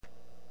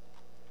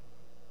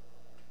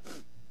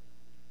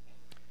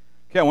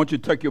Okay, I want you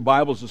to take your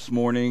Bibles this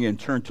morning and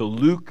turn to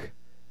Luke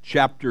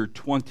chapter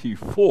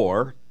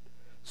 24.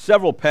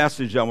 Several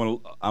passages I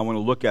want to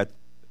look at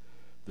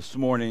this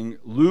morning.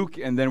 Luke,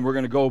 and then we're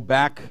going to go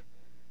back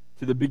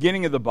to the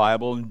beginning of the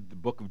Bible in the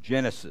book of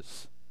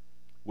Genesis,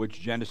 which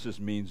Genesis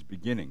means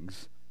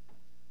beginnings.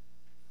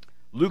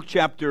 Luke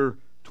chapter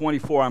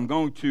 24, I'm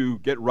going to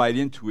get right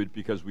into it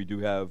because we do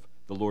have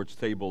the Lord's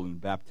table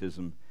and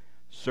baptism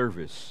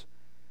service.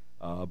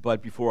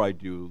 But before I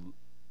do,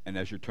 and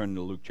as you're turning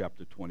to Luke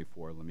chapter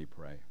 24, let me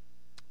pray.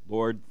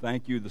 Lord,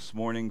 thank you this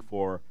morning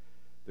for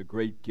the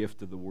great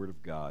gift of the Word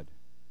of God.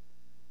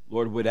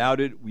 Lord,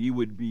 without it, we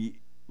would be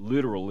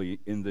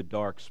literally in the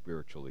dark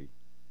spiritually.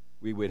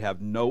 We would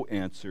have no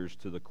answers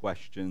to the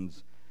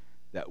questions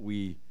that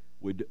we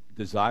would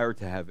desire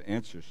to have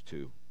answers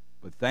to.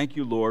 But thank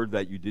you, Lord,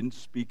 that you didn't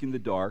speak in the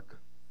dark.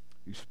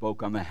 You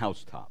spoke on the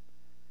housetop.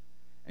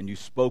 And you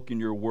spoke in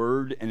your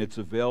Word, and it's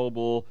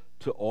available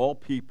to all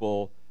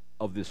people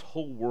of this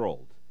whole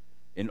world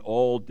in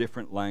all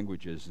different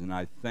languages. And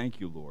I thank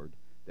you, Lord,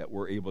 that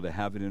we're able to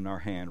have it in our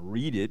hand,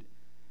 read it,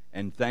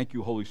 and thank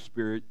you, Holy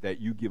Spirit, that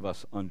you give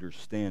us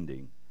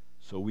understanding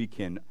so we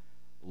can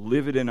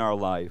live it in our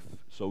life,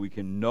 so we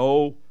can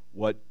know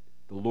what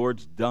the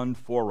Lord's done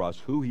for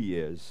us, who he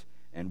is,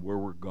 and where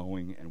we're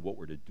going and what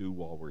we're to do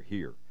while we're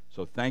here.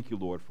 So thank you,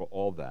 Lord, for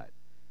all that.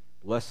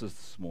 Bless us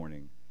this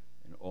morning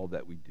and all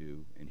that we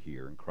do and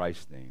hear. In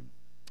Christ's name,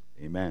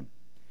 amen.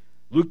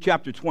 Luke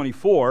chapter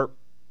 24,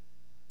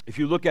 if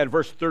you look at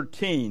verse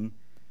 13,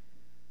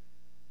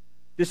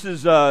 this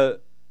is after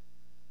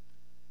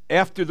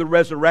the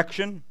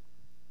resurrection.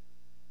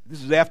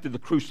 This is after the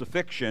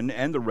crucifixion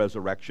and the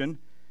resurrection.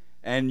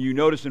 And you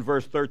notice in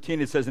verse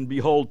 13 it says, "And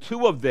behold,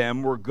 two of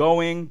them were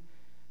going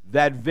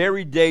that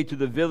very day to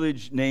the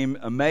village named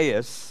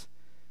Emmaus,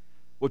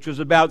 which was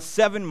about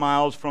 7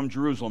 miles from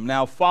Jerusalem."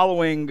 Now,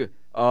 following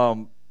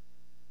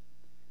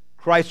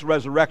Christ's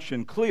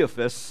resurrection,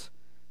 Cleophas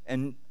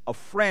and a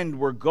friend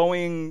were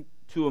going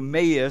to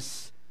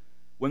Emmaus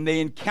when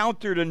they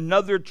encountered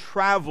another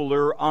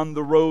traveler on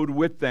the road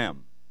with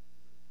them.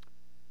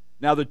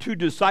 Now, the two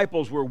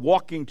disciples were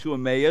walking to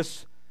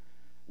Emmaus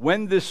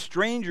when this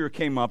stranger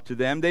came up to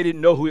them. They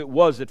didn't know who it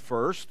was at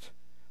first,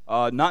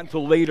 not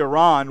until later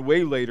on,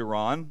 way later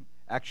on,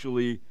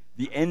 actually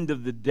the end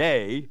of the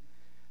day,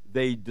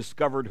 they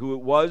discovered who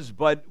it was.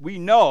 But we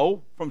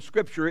know from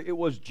Scripture it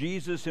was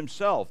Jesus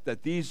himself,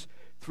 that these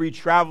three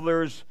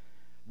travelers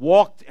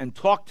walked and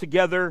talked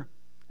together,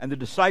 and the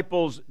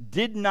disciples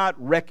did not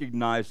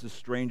recognize the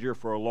stranger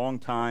for a long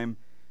time.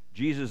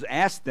 Jesus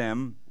asked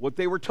them what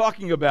they were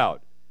talking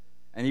about,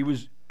 and he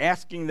was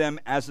asking them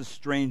as a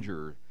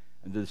stranger.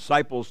 And the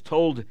disciples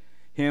told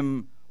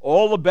him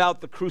all about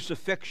the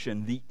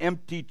crucifixion, the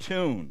empty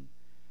tomb,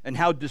 and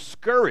how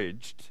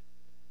discouraged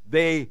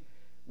they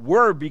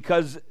were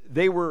because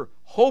they were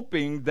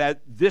hoping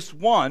that this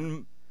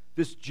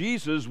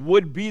Jesus,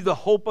 would be the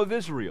hope of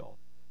Israel.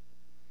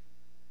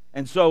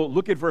 And so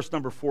look at verse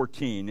number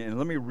 14, and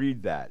let me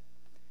read that.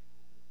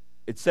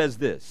 It says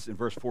this in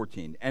verse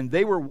 14, "And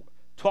they were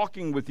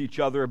talking with each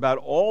other about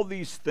all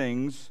these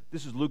things,"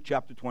 this is Luke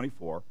chapter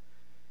 24,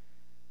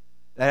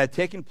 "that had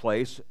taken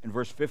place," in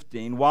verse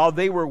 15, "while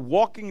they were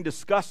walking,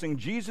 discussing,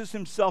 Jesus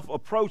himself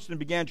approached and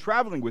began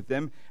traveling with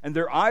them, and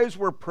their eyes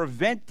were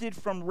prevented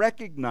from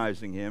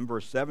recognizing him,"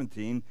 verse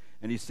 17,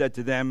 "and he said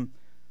to them,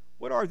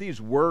 'What are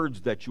these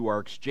words that you are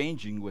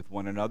exchanging with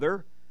one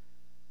another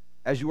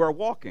as you are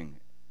walking?'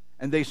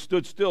 And they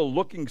stood still,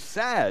 looking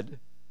sad.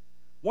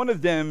 One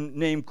of them,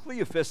 named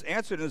Cleophas,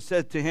 answered and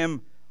said to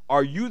him,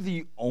 'Are you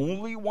the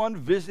only one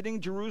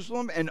visiting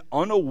Jerusalem and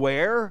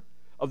unaware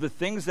of the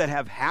things that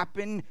have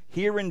happened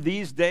here in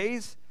these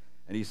days?'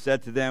 And he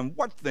said to them,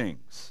 'What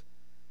things?'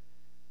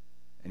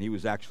 And he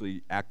was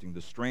actually acting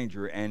the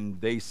stranger.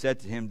 And they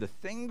said to him, 'The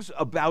things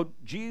about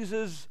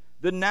Jesus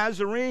the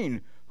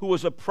Nazarene, who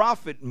was a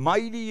prophet,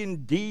 mighty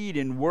in deed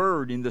and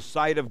word in the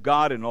sight of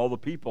God and all the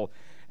people,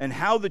 and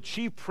how the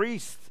chief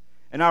priests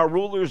and our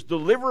rulers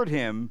delivered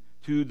him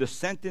to the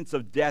sentence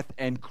of death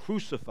and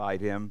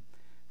crucified him.'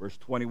 Verse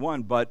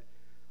 21, "But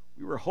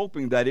we were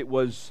hoping that it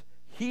was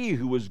he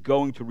who was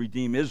going to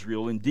redeem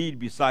Israel. Indeed,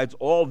 besides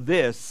all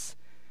this,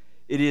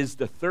 it is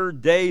the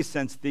third day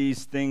since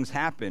these things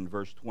happened."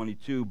 Verse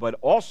 22, "But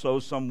also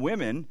some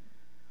women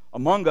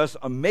among us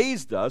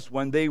amazed us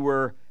when they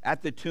were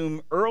at the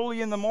tomb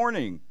early in the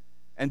morning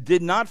and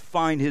did not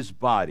find his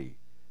body.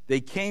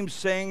 They came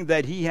saying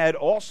that they had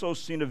also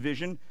seen a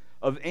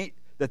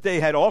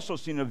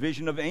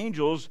vision of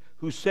angels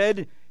who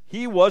said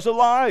he was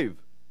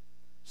alive.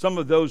 Some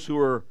of those who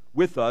were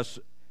with us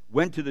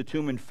went to the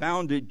tomb and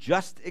found it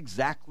just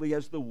exactly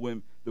as the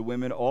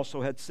women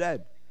also had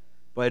said,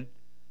 but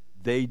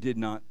they did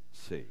not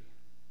see."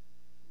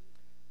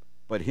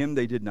 But him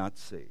they did not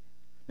see.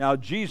 Now,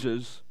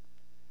 Jesus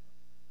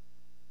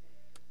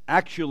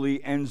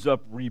actually ends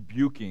up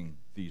rebuking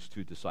these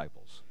two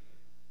disciples.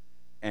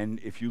 And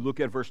if you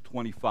look at verse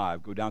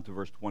 25, go down to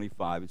verse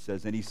 25, it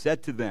says, "And he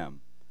said to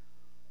them,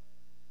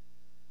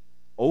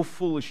 'O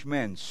foolish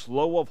men,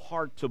 slow of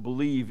heart to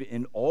believe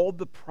in all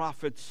the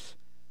prophets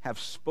have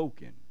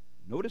spoken.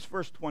 Notice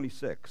verse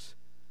 26.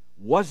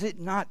 Was it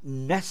not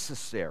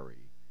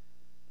necessary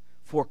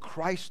for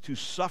Christ to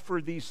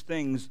suffer these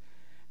things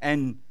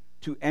and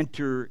to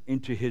enter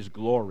into his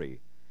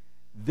glory?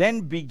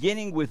 Then,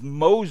 beginning with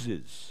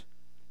Moses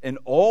and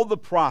all the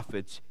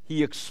prophets,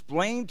 he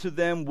explained to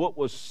them what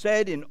was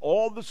said in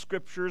all the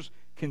scriptures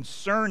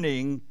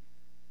concerning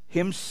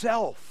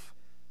himself.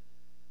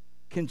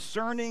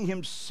 Concerning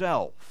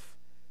himself.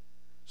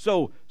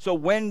 So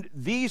when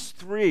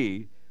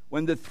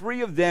the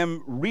three of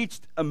them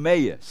reached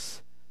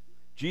Emmaus,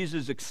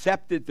 Jesus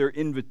accepted their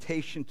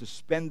invitation to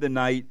spend the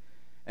night,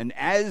 and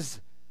as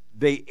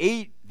they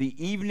ate the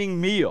evening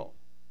meal,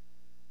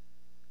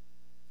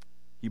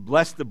 he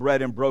blessed the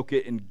bread and broke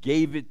it and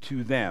gave it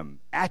to them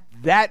at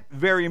that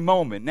very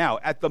moment. Now,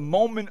 at the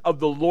moment of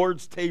the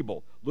Lord's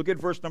table, look at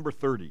verse number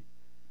 30.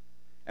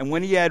 And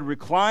when he had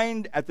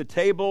reclined at the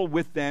table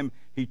with them,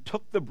 he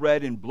took the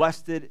bread and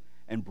blessed it,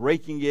 and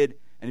breaking it,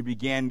 and he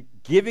began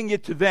giving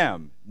it to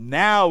them.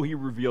 Now he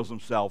reveals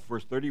himself,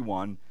 verse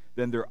 31.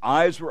 Then their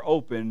eyes were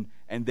opened,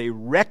 and they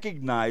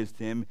recognized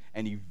him,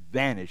 and he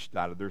vanished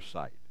out of their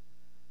sight.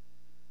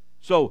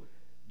 So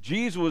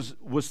Jesus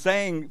was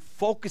saying,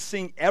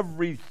 focusing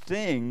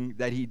everything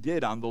that he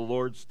did on the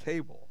Lord's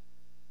table,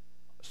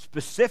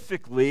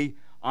 specifically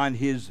on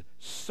his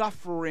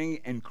suffering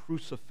and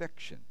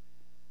crucifixion.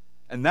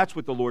 And that's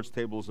what the Lord's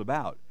table is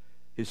about,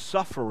 his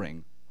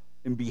suffering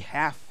in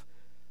behalf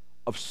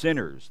of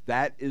sinners.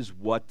 That is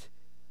what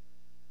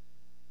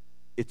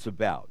it's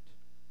about.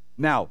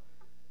 Now,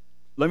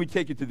 let me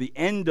take you to the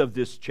end of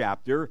this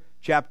chapter,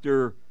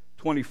 chapter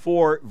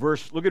 24,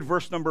 look at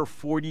verse number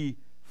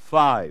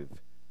 45.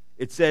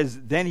 It says,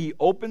 then he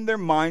opened their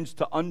minds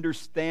to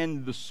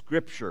understand the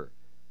scripture.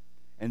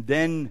 And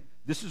then,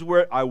 this is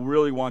where I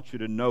really want you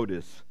to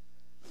notice.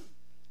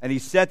 And he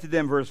said to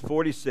them, verse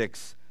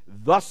 46,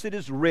 thus it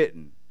is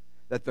written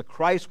that the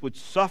Christ would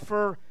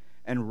suffer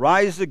and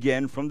rise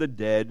again from the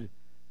dead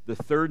the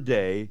third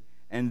day,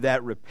 and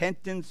that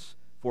repentance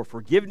for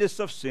forgiveness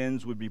of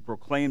sins would be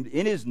proclaimed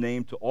in his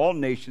name to all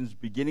nations,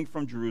 beginning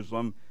from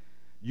Jerusalem.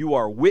 You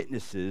are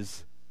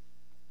witnesses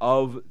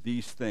of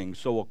these things.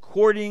 So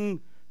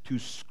according to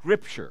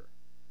Scripture,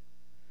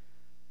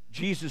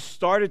 Jesus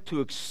started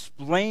to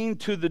explain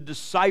to the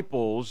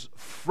disciples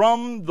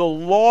from the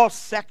law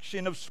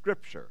section of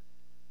Scripture.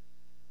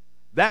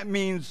 That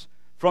means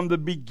from the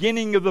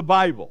beginning of the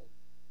Bible,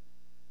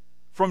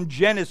 from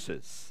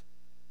Genesis,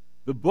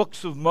 the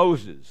books of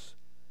Moses,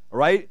 all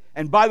right?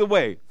 And by the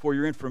way, for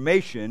your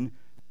information,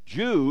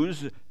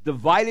 Jews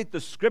divided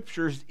the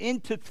Scriptures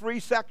into three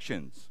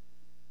sections.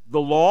 The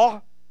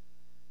law,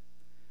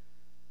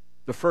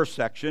 the first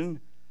section,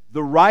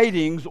 the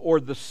writings or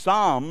the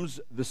Psalms,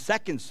 the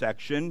second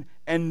section,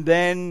 and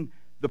then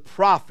the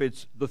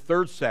prophets, the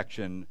third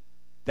section.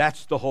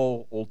 That's the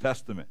whole Old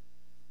Testament.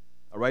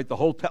 All right? The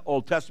whole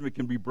Old Testament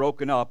can be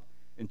broken up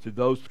into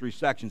those three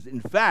sections.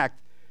 In fact,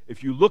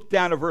 if you look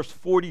down at verse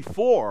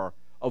 44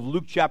 of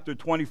Luke chapter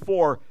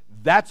 24,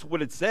 that's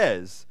what it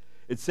says.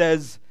 It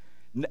says,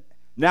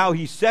 now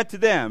he said to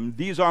them,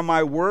 these are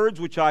my words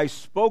which I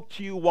spoke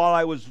to you while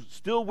I was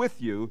still with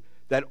you,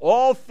 that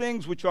all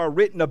things which are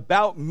written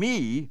about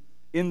me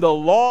in the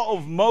law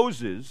of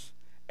Moses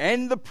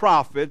and the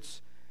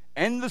prophets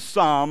and the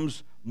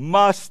Psalms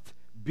must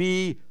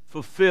be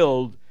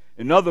fulfilled.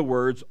 In other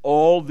words,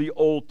 all the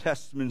Old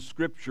Testament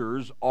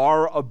scriptures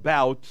are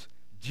about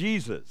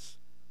Jesus.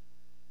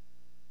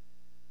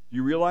 Do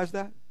you realize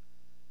that?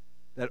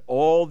 That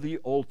all the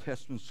Old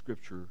Testament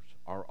scriptures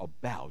are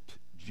about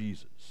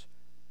Jesus.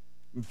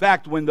 In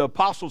fact, when the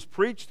apostles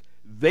preached,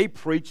 they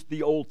preached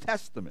the Old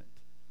Testament.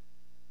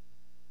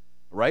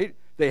 Right?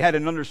 They had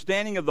an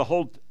understanding of the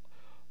Old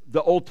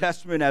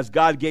Testament as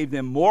God gave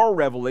them more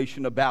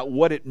revelation about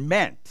what it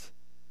meant.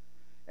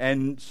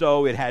 And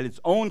so it had its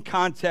own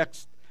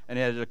context, and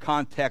it has a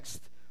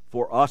context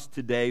for us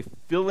today,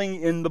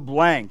 filling in the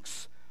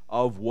blanks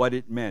of what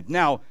it meant.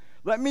 Now,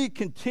 let me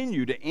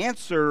continue to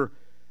answer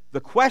the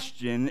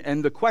question,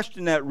 and the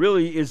question that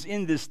really is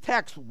in this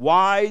text: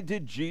 why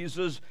did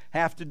Jesus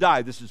have to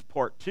die? This is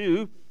part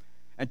 2.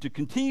 And to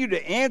continue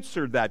to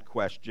answer that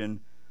question,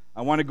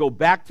 I want to go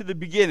back to the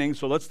beginning.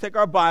 So let's take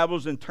our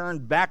Bibles and turn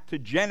back to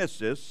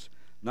Genesis.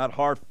 Not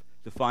hard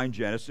to find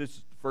Genesis.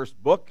 It's the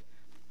first book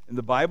in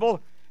the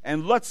Bible.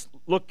 And let's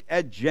look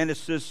at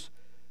Genesis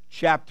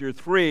chapter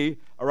 3,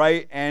 all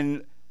right?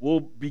 And we'll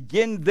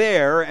begin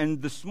there.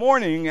 And this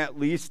morning, at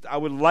least, I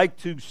would like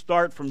to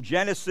start from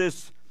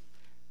Genesis,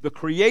 the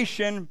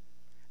creation,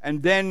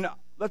 and then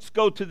let's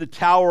go to the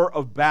Tower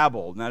of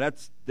Babel. Now,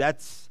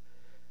 that's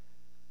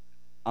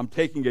I'm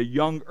taking a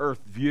young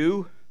earth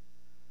view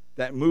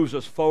that moves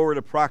us forward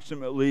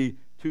approximately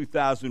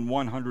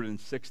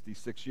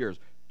 2,166 years,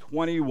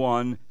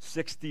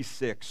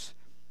 2166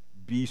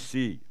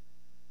 BC.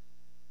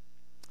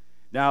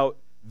 Now,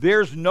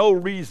 there's no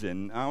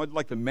reason, I would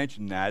like to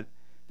mention that,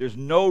 there's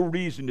no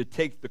reason to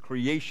take the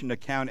creation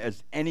account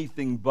as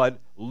anything but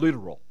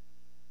literal.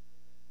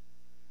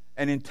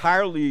 An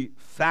entirely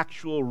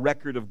factual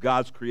record of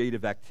God's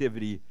creative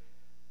activity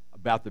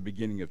about the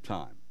beginning of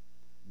time.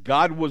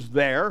 God was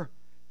there.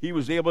 He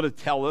was able to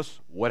tell us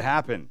what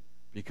happened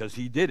because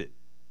he did it.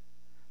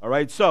 All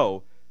right,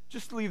 so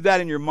just leave that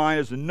in your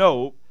mind as a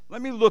note.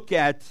 Let me look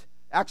at,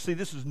 actually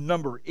this is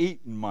number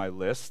 8 in my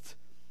list,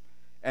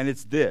 and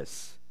it's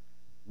this.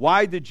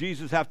 Why did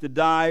Jesus have to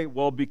die?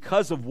 Well,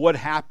 because of what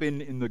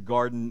happened in the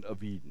Garden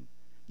of Eden.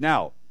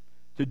 Now,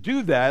 to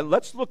do that,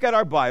 let's look at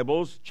our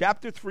Bibles,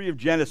 chapter 3 of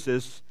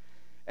Genesis,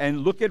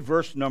 and look at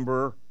verse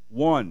number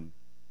 1.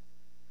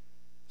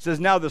 It says,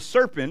 "Now the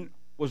serpent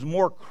was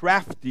more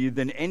crafty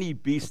than any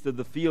beast of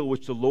the field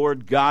which the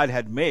Lord God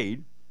had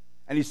made.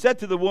 And he said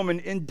to the woman,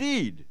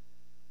 Indeed,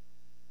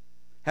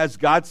 as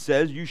God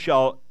says, you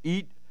shall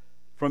eat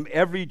from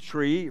every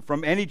tree,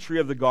 from any tree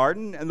of the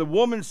garden. And the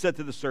woman said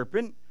to the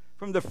serpent,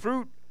 From the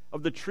fruit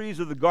of the trees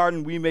of the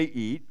garden we may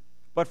eat,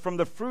 but from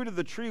the fruit of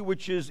the tree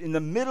which is in the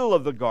middle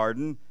of the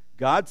garden,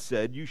 God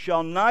said, You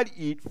shall not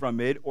eat from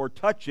it or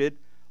touch it,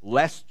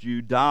 lest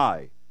you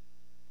die."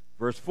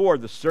 Verse 4,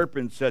 "The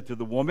serpent said to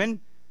the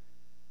woman,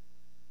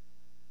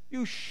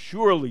 You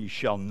surely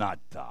shall not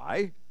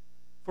die,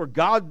 for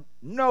God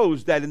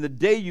knows that in the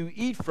day you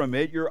eat from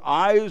it, your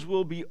eyes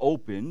will be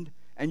opened,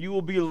 and you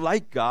will be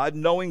like God,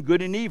 knowing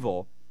good and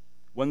evil.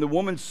 When the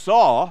woman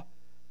saw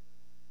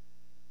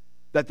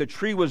that the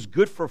tree was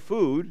good for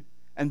food,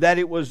 and that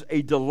it was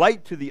a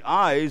delight to the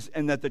eyes,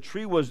 and that the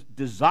tree was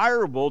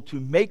desirable to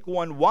make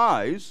one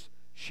wise,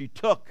 she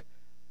took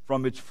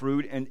from its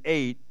fruit and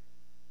ate,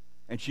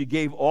 and she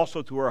gave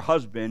also to her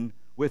husband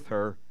with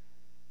her,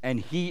 and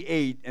he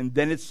ate." And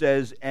then it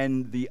says,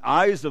 "And the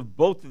eyes of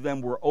both of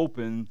them were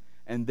open,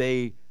 and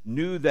they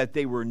knew that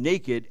they were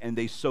naked, and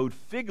they sewed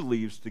fig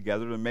leaves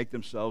together to make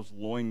themselves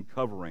loin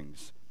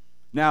coverings."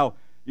 Now,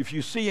 if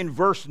you see in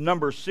verse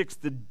number 6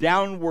 the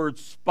downward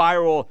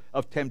spiral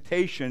of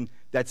temptation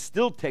that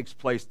still takes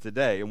place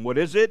today. And what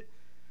is it?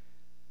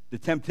 The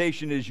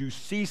temptation is you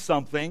see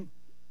something,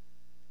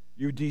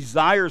 you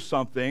desire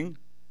something,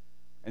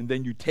 and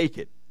then you take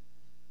it.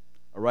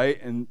 All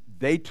right? And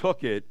they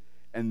took it,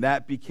 and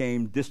that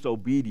became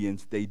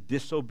disobedience. They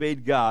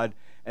disobeyed God,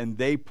 and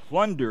they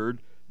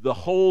plundered the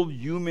whole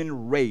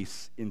human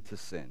race into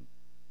sin.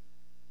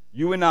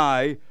 You and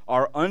I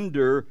are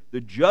under the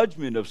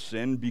judgment of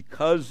sin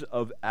because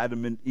of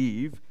Adam and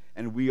Eve,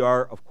 and we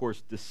are, of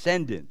course,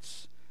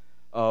 descendants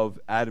of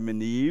Adam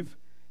and Eve,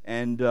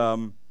 and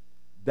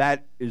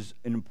that is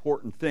an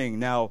important thing.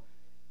 Now,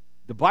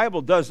 the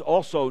Bible does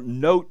also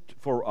note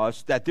for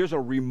us that there's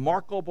a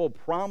remarkable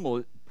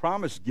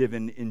promise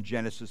given in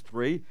Genesis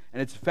 3,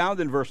 and it's found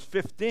in verse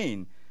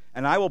 15.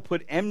 "And I will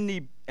put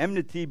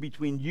enmity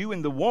between you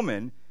and the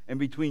woman, and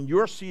between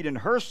your seed and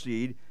her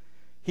seed.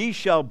 He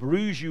shall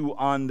bruise you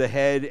on the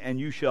head, and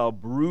you shall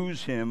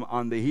bruise him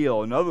on the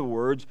heel." In other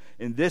words,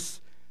 in this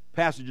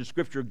passage of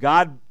Scripture,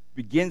 God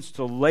begins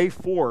to lay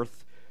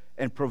forth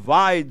and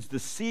provides the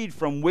seed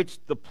from which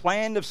the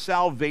plan of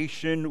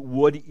salvation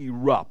would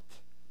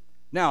erupt.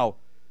 Now,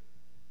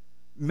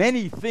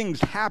 many things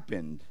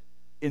happened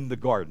in the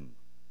garden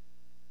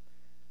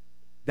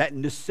that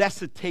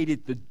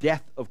necessitated the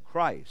death of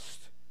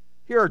Christ.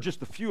 Here are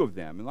just a few of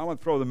them, and I want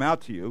to throw them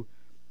out to you.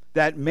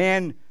 That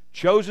man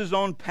chose his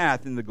own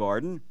path in the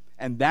garden,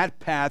 and that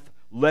path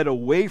led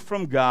away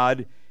from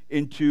God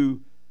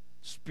into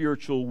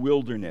spiritual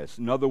wilderness.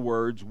 In other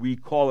words, we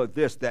call it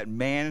this, that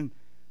man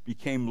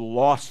became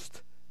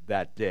lost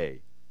that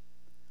day.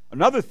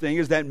 Another thing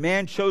is that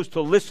man chose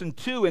to listen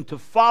to and to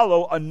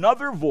follow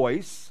another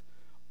voice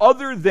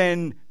other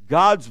than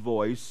God's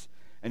voice,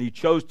 and he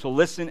chose to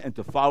listen and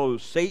to follow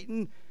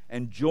Satan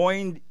and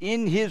joined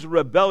in his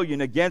rebellion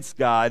against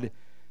God,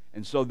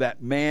 and so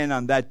that man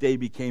on that day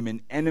became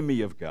an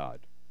enemy of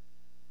God.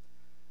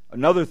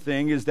 Another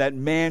thing is that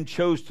man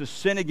chose to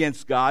sin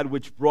against God,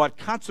 which brought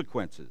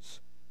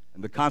consequences.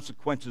 And the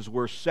consequences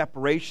were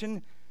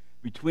separation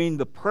between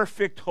the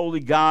perfect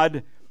holy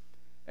God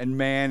and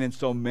man, and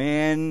so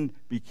man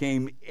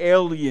became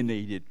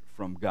alienated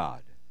from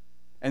God.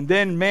 And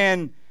then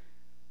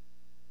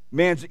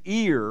man's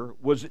ear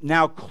was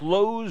now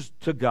closed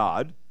to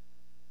God,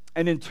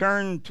 and in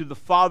turn to the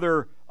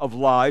father of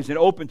lies, and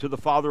open to the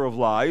father of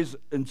lies,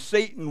 and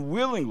Satan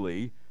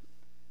willingly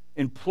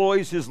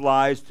employs his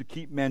lies to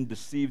keep men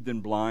deceived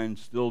and blind,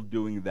 still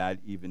doing that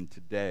even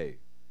today.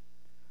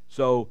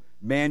 So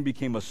man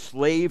became a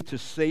slave to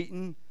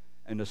Satan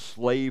and a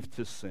slave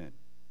to sin.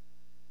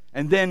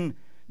 And then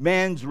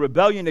man's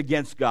rebellion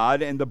against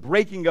God and the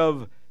breaking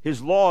of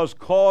his laws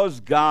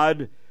caused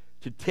God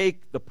to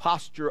take the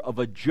posture of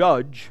a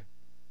judge,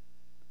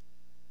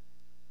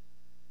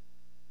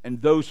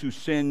 and those who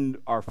sinned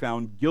are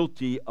found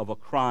guilty of a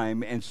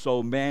crime, and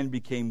so man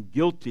became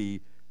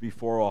guilty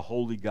before a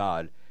holy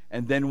God.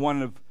 And then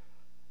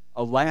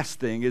a last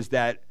thing is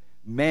that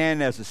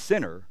man as a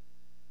sinner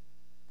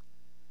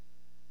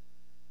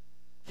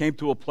came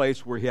to a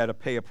place where he had to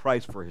pay a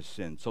price for his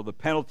sin. So the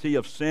penalty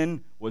of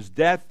sin was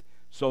death.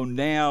 So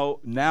now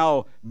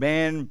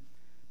man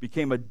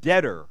became a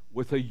debtor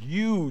with a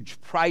huge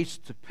price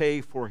to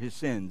pay for his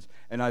sins.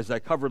 And as I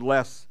covered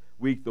last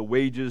week, the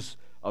wages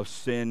of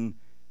sin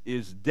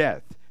is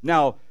death.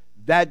 Now,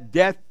 That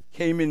death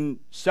came in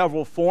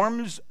several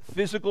forms.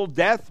 Physical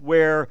death,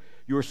 where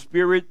your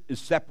spirit is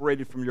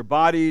separated from your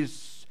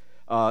bodies.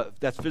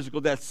 That's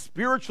physical death.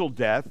 Spiritual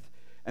death,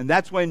 and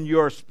that's when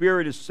your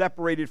spirit is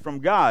separated from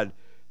God.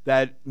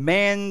 That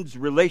man's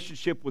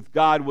relationship with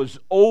God was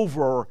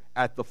over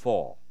at the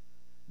fall.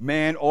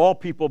 Man, all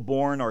people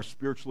born are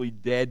spiritually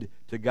dead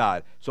to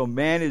God. So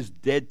man is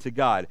dead to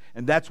God.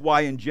 And that's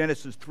why in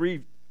Genesis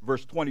 3,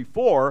 verse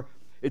 24,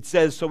 it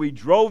says, "So he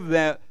drove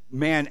that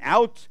man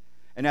out,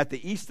 and at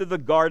the east of the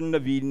Garden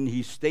of Eden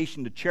he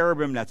stationed a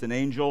cherubim," that's an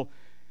angel,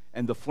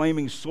 "and the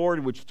flaming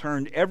sword which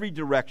turned every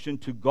direction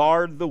to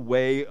guard the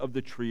way of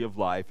the tree of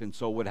life." And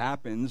so what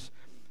happens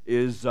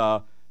is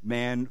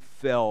man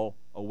fell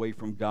away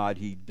from God.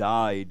 He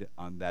died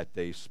on that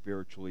day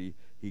spiritually.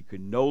 He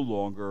could no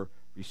longer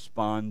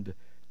respond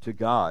to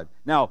God.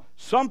 Now,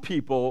 some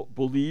people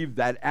believe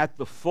that at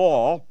the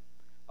fall,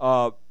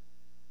 the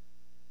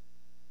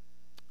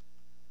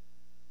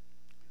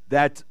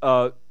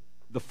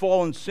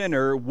fallen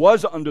sinner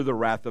was under the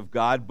wrath of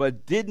God,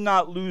 but did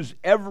not lose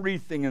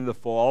everything in the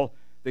fall.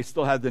 They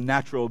still had the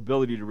natural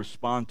ability to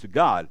respond to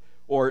God.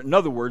 Or, in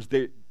other words,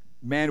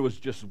 man was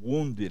just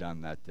wounded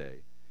on that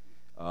day.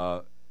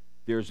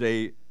 There's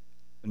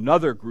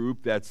another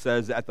group that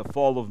says at the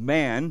fall of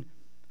man,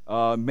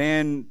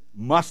 man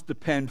must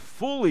depend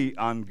fully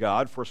on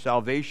God for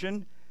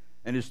salvation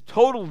and is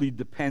totally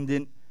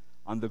dependent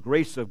on the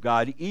grace of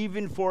God,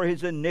 even for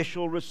his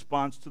initial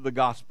response to the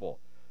gospel.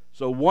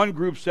 So one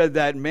group said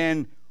that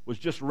man was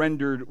just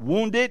rendered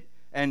wounded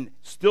and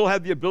still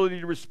had the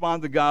ability to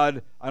respond to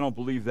God. I don't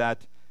believe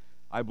that.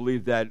 I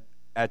believe that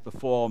at the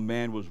fall,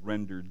 man was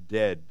rendered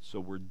dead. So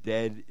we're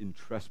dead in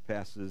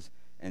trespasses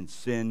and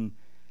sin,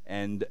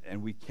 and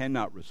we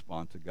cannot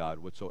respond to God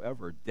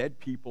whatsoever. Dead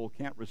people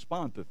can't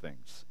respond to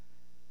things,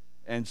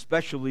 and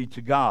especially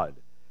to God.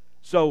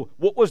 So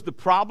what was the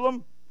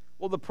problem?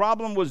 Well, the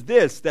problem was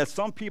this, that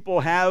some people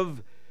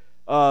have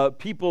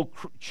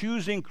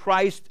choosing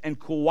Christ and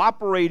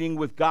cooperating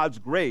with God's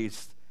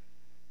grace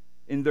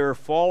in their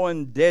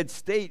fallen, dead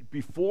state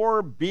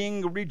before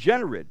being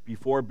regenerate,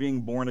 before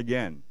being born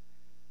again,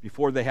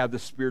 before they have the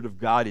Spirit of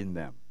God in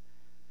them.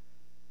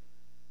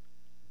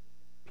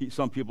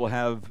 Some people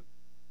have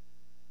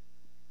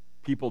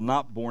people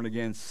not born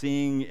again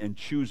seeing and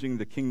choosing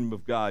the kingdom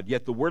of God.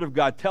 Yet the Word of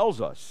God tells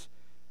us,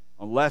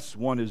 unless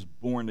one is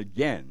born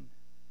again,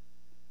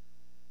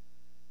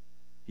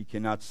 he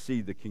cannot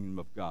see the kingdom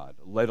of God,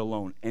 let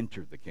alone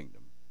enter the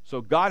kingdom.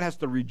 So God has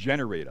to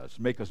regenerate us,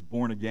 make us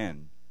born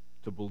again,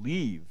 to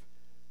believe,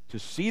 to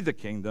see the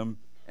kingdom,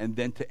 and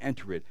then to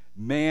enter it.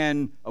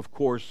 Man, of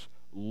course,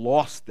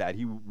 lost that.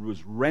 He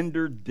was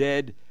rendered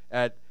dead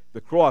at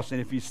the cross.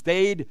 And if he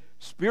stayed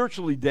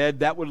spiritually dead,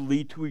 that would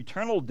lead to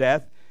eternal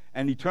death.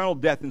 And eternal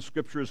death in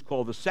Scripture is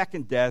called the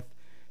second death,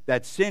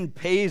 that sin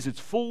pays its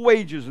full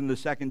wages in the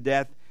second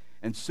death,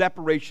 and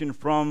separation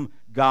from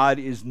God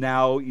is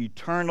now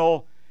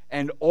eternal,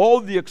 and all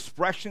the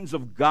expressions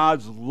of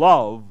God's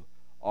love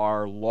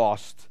are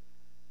lost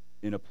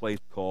in a place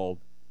called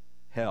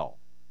hell.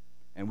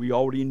 And we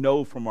already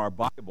know from our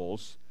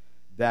Bibles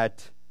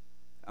that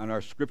on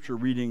our Scripture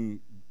reading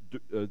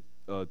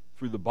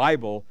through the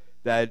Bible,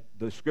 that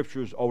the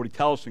Scriptures already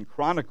tell us in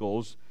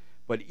Chronicles,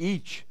 but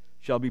each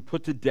shall be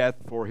put to death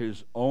for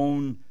his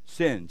own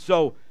sin.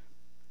 So,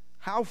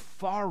 how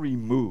far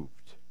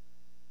removed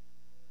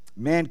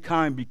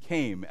mankind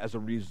became as a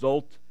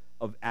result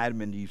of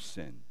Adam and Eve's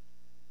sin.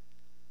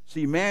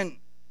 See, man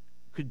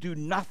could do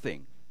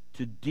nothing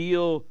to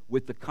deal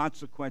with the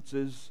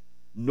consequences,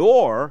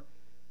 nor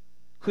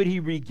could he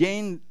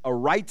regain a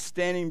right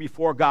standing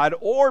before God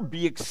or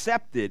be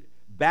accepted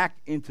back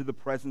into the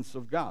presence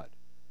of God.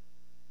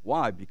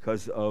 Why?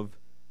 Because of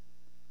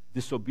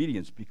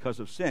disobedience,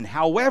 because of sin.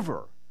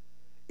 However,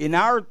 in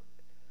our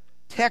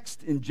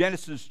text in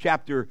Genesis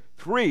chapter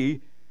 3,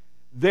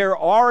 there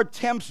are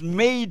attempts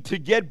made to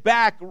get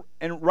back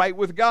and right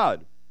with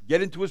God,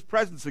 get into his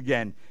presence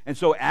again. And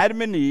so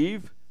Adam and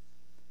Eve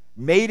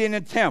made an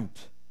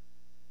attempt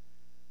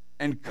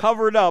and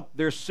covered up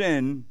their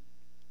sin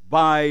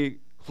by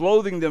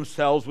clothing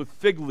themselves with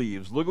fig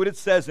leaves. Look what it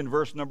says in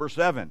verse number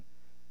 7.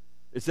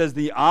 It says,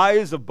 the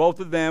eyes of both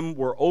of them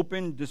were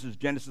opened. This is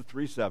Genesis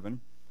 3:7.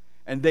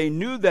 And they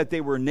knew that they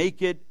were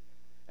naked,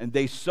 and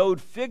they sewed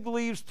fig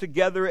leaves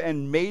together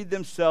and made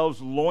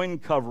themselves loin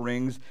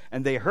coverings.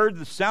 And they heard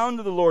the sound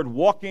of the Lord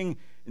walking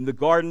in the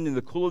garden in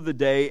the cool of the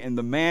day, and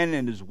the man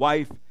and his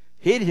wife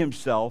hid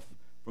himself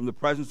from the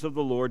presence of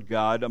the Lord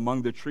God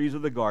among the trees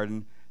of the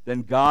garden.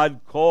 Then the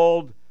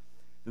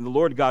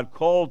Lord God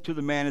called to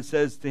the man and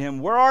says to him,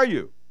 where are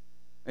you?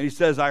 And he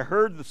says, I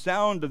heard the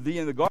sound of thee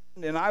in the garden,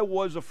 and I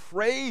was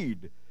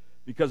afraid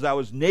because I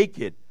was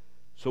naked,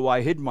 so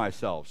I hid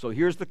myself. So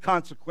here's the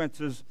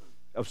consequences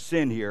of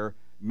sin here.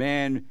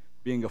 Man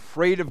being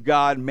afraid of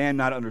God, man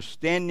not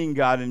understanding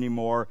God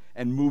anymore,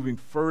 and moving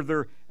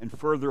further and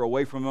further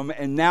away from him,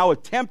 and now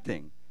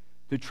attempting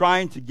to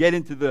trying to get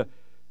into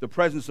the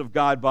presence of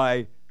God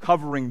by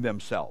covering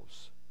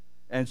themselves.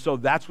 And so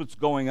that's what's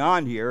going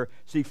on here.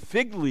 See,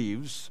 fig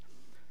leaves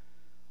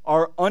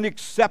are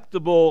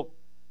unacceptable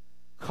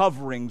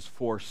coverings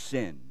for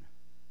sin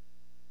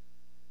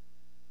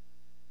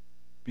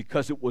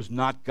because it was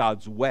not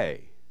God's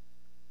way.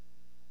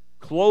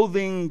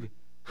 Clothing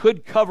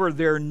could cover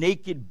their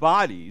naked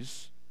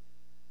bodies,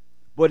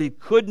 but it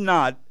could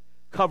not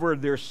cover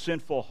their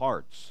sinful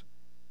hearts.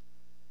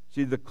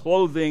 See, the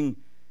clothing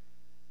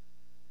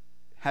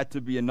had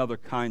to be another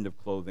kind of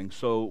clothing.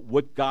 So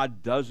what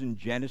God does in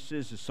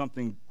Genesis is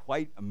something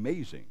quite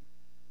amazing,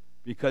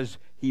 because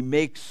he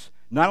makes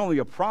not only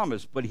a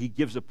promise, but he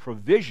gives a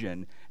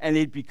provision, and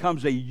it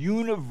becomes a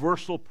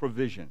universal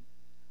provision.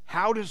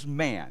 How does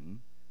man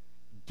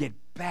get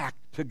back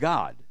to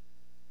God?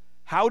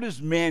 How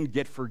does man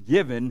get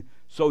forgiven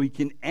so he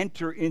can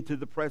enter into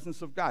the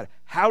presence of God?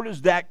 How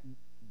does that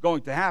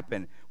going to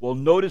happen? Well,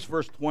 notice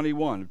verse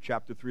 21 of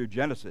chapter 3 of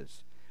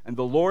Genesis. And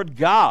the Lord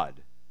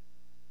God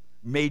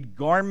made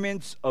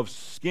garments of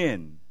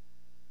skin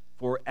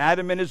for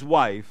Adam and his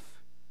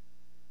wife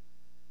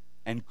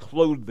and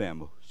clothed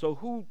them. So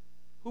who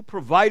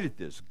provided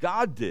this?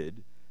 God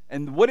did.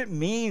 And what it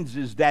means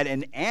is that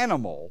an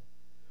animal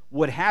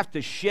would have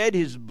to shed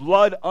his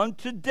blood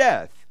unto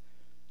death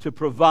to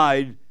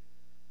provide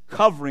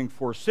covering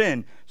for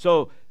sin.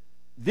 So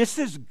this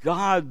is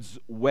God's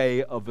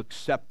way of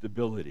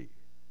acceptability.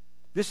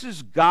 This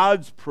is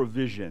God's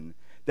provision,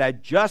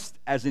 that just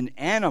as an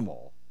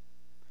animal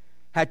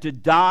had to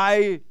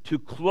die to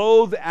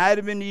clothe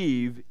Adam and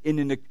Eve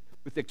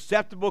with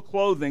acceptable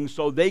clothing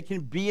so they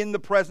can be in the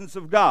presence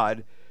of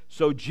God,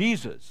 so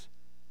Jesus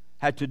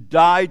had to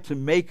die to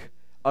make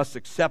us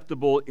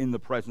acceptable in the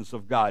presence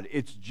of God.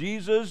 It's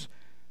Jesus'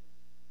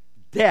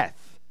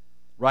 death,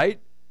 right,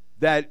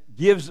 that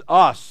gives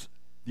us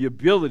the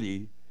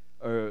ability,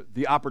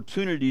 the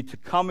opportunity to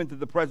come into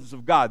the presence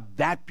of God.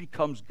 That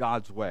becomes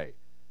God's way.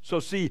 So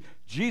see,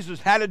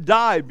 Jesus had to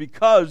die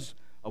because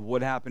of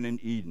what happened in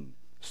Eden.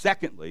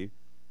 Secondly,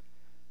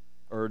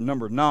 or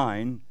number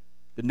 9,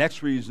 the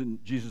next reason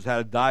Jesus had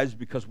to die is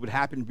because what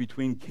happened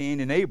between Cain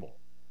and Abel.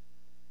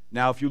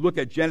 Now, if you look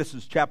at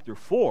Genesis chapter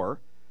 4,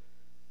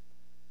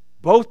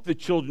 both the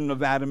children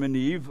of Adam and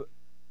Eve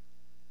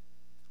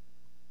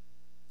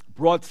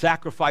brought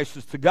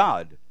sacrifices to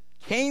God.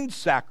 Cain's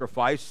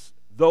sacrifice,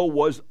 though,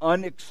 was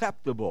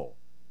unacceptable.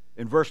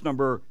 In verse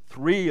number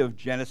 3 of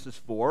Genesis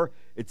 4,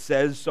 it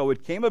says, "So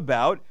it came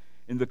about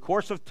in the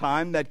course of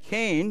time that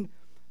Cain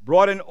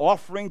brought an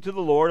offering to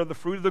the Lord of the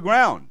fruit of the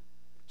ground."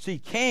 See,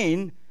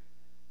 Cain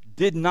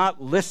did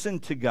not listen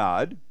to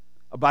God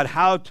about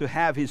how to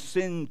have his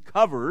sin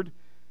covered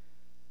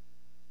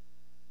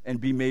and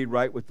be made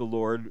right with the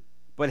Lord,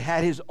 but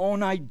had his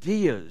own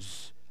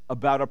ideas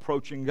about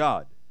approaching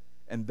God.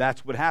 And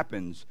that's what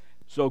happens.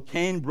 So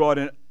Cain brought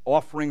an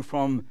offering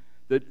from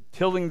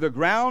tilling the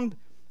ground,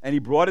 and he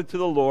brought it to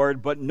the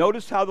Lord. But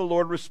notice how the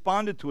Lord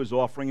responded to his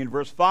offering in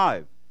verse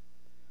 5.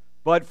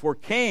 But for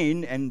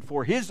Cain and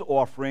for his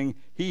offering,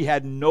 he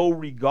had no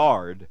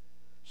regard.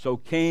 So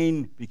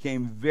Cain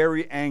became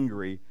very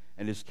angry,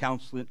 and his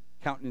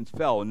countenance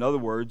fell. In other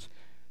words,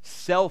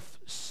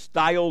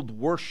 self-styled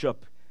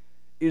worship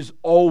is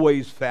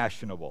always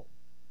fashionable.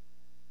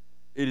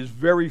 It is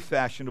very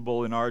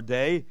fashionable in our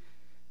day.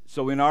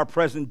 So in our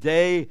present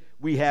day,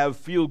 we have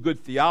feel-good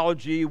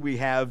theology. We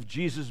have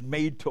Jesus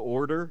made to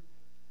order.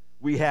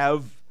 We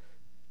have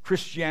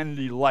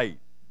Christianity light.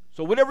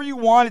 So whatever you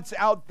want, it's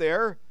out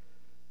there.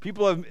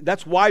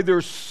 That's why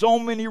there's so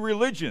many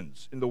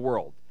religions in the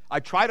world.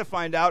 I try to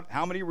find out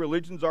how many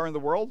religions are in the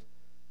world.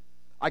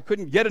 I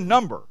couldn't get a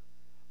number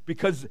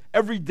because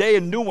every day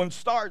a new one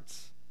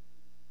starts.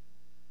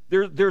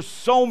 There's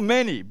so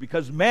many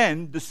because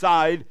men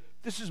decide,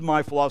 this is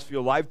my philosophy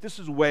of life. This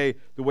is the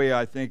way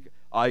I think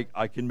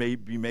I can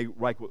be made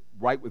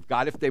right with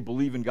God, if they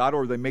believe in God,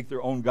 or they make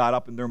their own God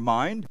up in their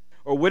mind,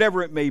 or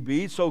whatever it may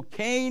be. So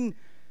Cain,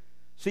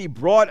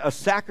 brought a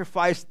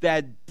sacrifice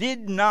that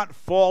did not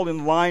fall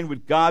in line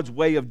with God's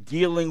way of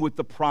dealing with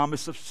the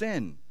promise of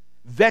sin.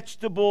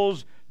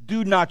 Vegetables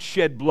do not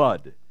shed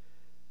blood.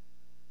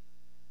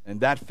 And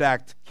that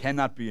fact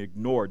cannot be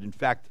ignored. In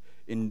fact,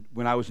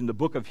 when I was in the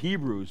book of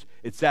Hebrews,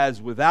 it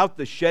says, without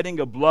the shedding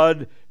of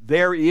blood,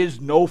 there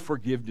is no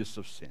forgiveness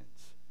of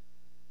sins.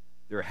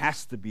 There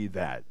has to be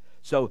that.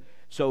 So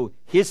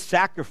his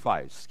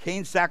sacrifice,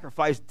 Cain's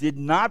sacrifice, did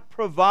not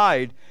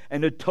provide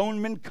an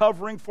atonement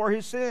covering for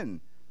his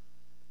sin.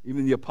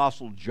 Even the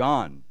Apostle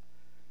John,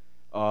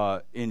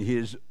 in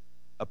his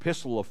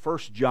epistle of 1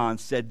 John,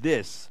 said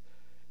this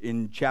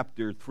in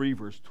chapter 3,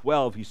 verse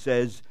 12. He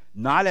says,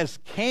 not as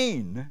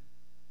Cain,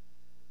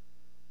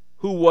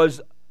 who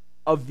was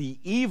of the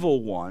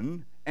evil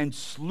one and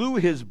slew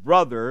his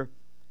brother.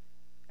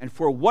 And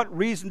for what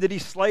reason did he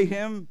slay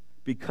him?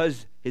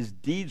 Because his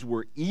deeds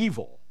were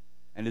evil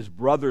and his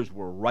brothers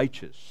were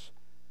righteous.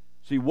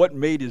 See, what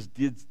made his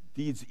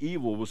deeds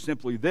evil was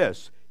simply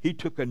this: he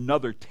took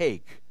another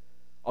take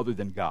other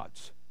than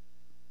God's.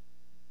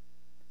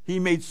 He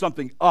made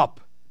something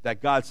up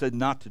that God said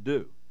not to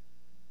do.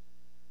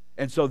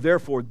 And so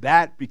therefore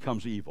that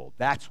becomes evil.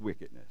 That's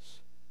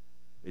wickedness.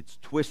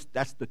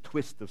 That's the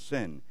twist of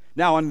sin.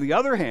 Now, on the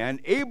other hand,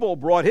 Abel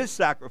brought his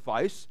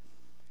sacrifice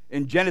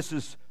in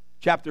Genesis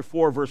chapter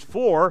 4, verse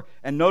 4,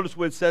 and notice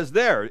what it says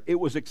there. It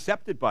was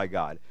accepted by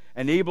God.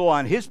 And Abel,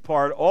 on his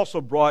part,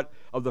 also brought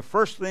of the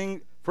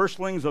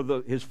firstlings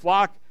of his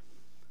flock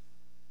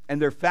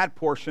and their fat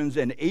portions.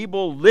 And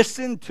Abel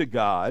listened to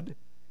God,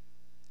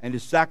 and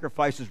his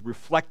sacrifices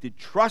reflected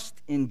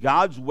trust in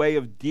God's way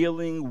of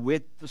dealing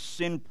with the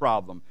sin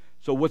problem.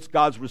 So what's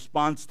God's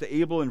response to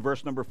Abel in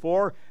verse number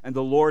 4? And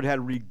the Lord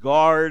had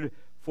regard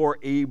for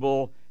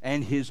Abel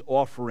and his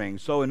offering.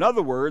 So in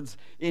other words,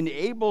 in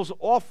Abel's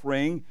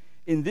offering,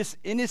 in this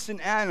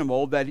innocent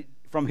animal that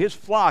from his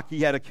flock,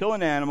 he had to kill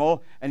an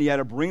animal, and he had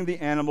to bring the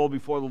animal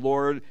before the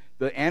Lord.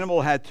 The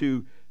animal had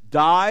to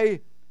die,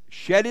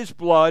 shed his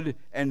blood,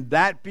 and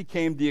that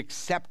became the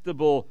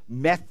acceptable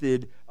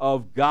method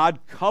of God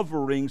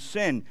covering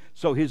sin.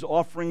 So his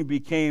offering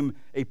became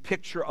a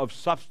picture of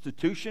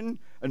substitution.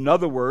 In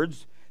other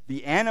words,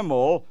 the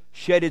animal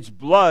shed its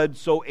blood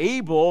so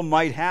Abel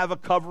might have a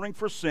covering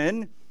for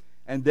sin.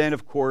 And then,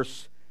 of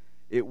course,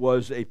 it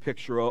was a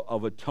picture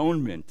of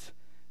atonement,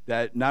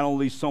 that not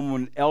only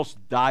someone else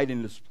died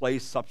in his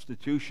place,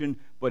 substitution,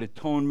 but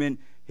atonement,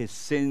 his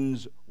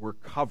sins were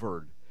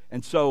covered.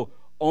 And so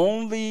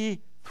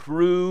only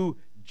through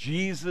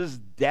Jesus'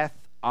 death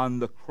on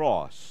the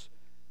cross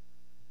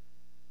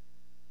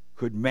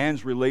could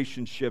man's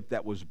relationship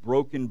that was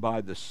broken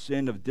by the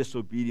sin of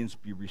disobedience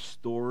be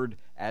restored,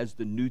 as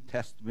the New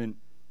Testament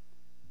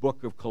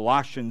book of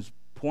Colossians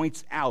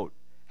points out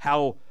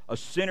how a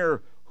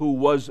sinner who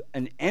was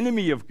an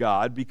enemy of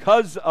God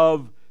because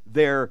of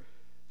their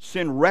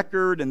sin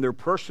record and their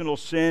personal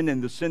sin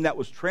and the sin that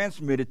was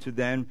transmitted to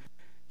them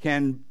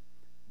can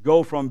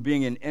go from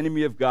being an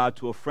enemy of God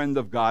to a friend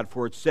of God.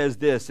 For it says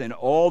this, and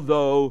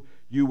although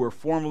you were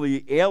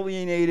formerly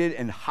alienated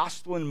and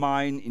hostile in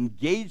mind,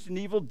 engaged in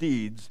evil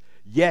deeds,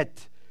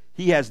 yet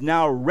he has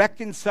now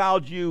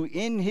reconciled you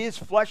in his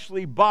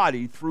fleshly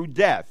body through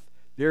death.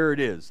 There it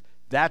is.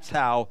 That's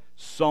how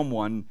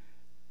someone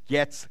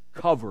gets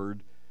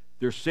covered,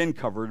 their sin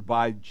covered,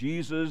 by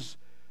Jesus'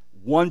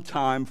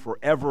 one-time,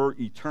 forever,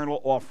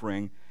 eternal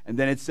offering. And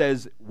then it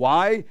says,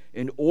 why?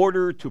 In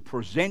order to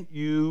present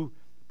you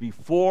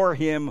before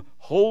him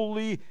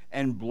holy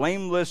and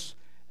blameless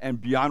and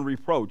beyond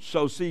reproach.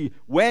 So see,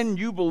 when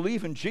you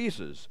believe in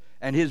Jesus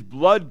and his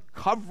blood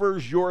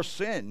covers your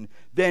sin,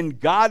 then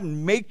God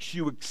makes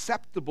you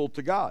acceptable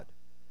to God.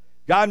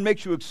 God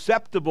makes you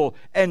acceptable,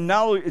 and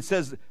now it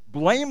says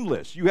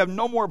blameless. You have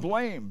no more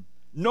blame,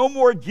 no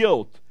more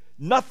guilt,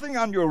 nothing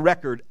on your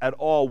record at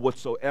all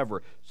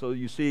whatsoever. So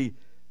you see,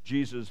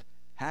 Jesus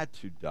had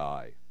to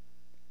die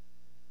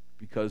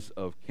because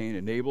of Cain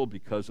and Abel,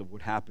 because of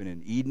what happened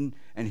in Eden.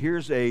 And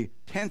here's a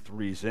 10th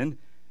reason,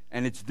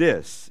 and it's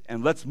this.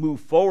 And let's move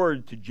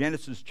forward to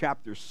Genesis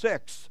chapter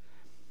 6.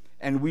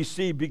 And we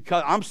see,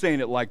 because I'm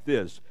saying it like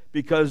this,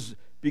 because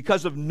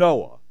of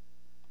Noah,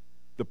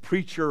 the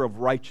preacher of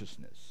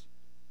righteousness.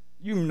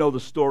 You know the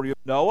story of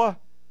Noah.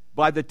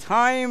 By the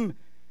time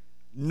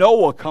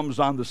Noah comes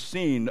on the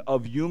scene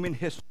of human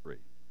history,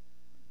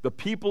 the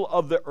people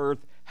of the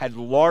earth had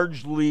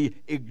largely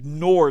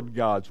ignored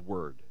God's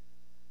word.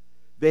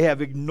 They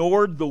have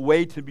ignored the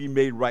way to be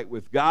made right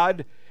with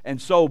God.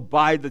 And so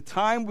by the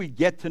time we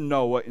get to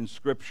Noah in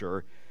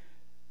Scripture,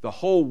 the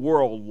whole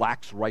world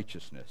lacks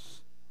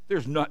righteousness.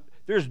 There's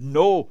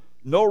no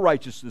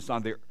righteousness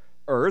on the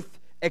earth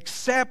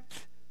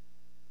except,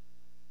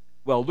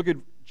 well, look at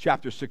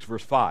chapter 6,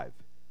 verse 5.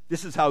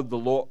 This is how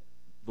the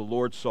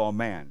Lord saw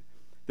man.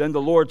 Then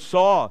the Lord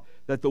saw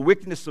that the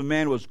wickedness of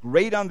man was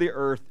great on the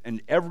earth,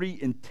 and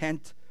every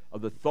intent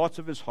of the thoughts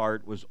of his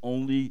heart was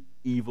only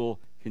evil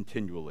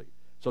continually.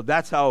 So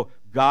that's how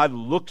God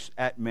looks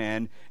at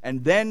man.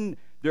 And then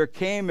there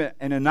came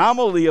an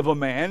anomaly of a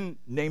man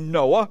named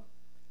Noah.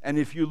 And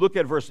if you look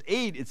at verse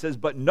 8, it says,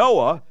 but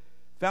Noah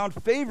found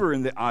favor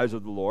in the eyes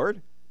of the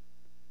Lord.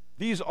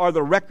 These are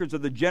the records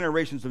of the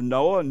generations of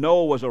Noah.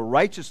 Noah was a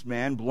righteous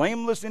man,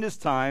 blameless in his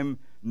time.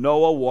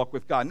 Noah walked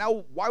with God.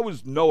 Now, why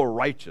was Noah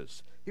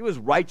righteous? He was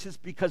righteous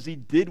because he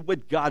did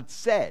what God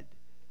said,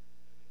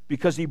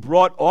 because he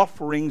brought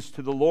offerings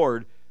to the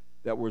Lord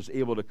that was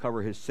able to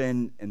cover his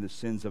sin and the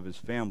sins of his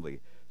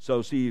family.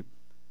 So see,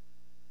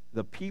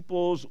 the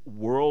people's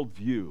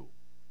worldview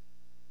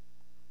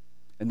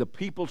and the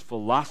people's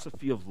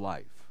philosophy of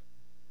life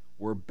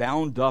were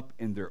bound up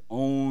in their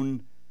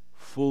own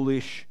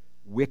foolish,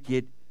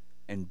 wicked,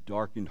 and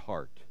darkened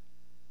heart.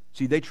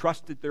 See, they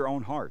trusted their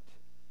own heart.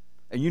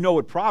 And you know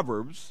what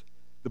Proverbs,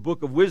 the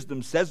book of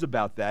wisdom, says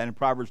about that in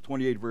Proverbs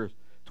 28, verse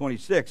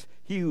 26.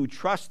 He who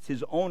trusts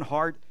his own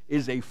heart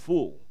is a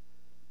fool.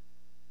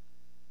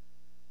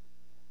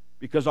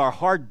 Because our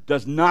heart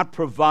does not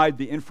provide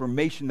the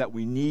information that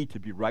we need to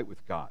be right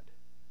with God.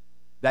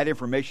 That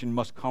information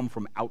must come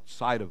from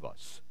outside of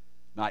us,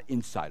 not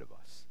inside of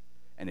us.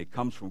 And it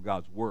comes from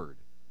God's Word.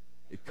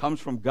 It comes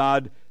from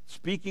God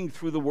speaking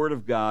through the Word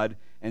of God,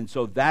 and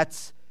so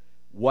that's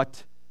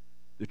what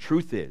the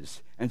truth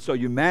is. And so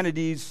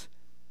humanity's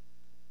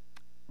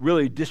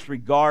really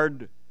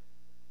disregard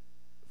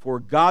For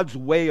God's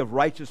way of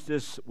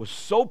righteousness was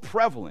so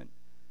prevalent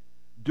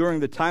during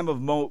the time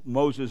of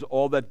Moses,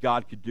 all that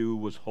God could do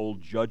was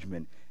hold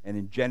judgment. And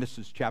in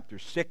Genesis chapter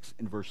 6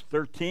 and verse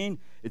 13,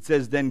 it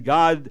says, Then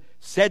God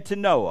said to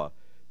Noah,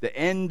 The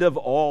end of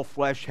all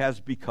flesh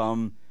has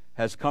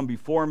come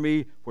before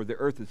me, for the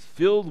earth is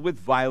filled with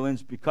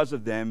violence because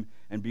of them,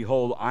 and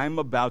behold, I am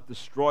about to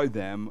destroy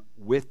them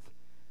with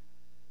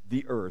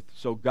the earth.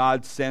 So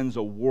God sends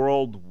a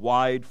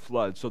worldwide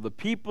flood. So the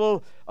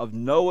people of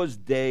Noah's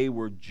day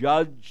were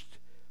judged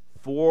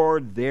for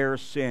their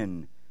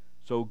sin.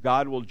 So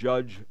God will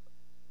judge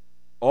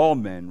all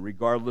men,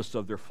 regardless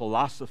of their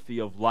philosophy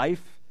of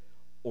life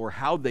or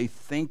how they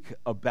think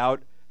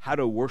about how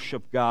to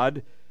worship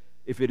God.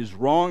 If it is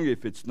wrong,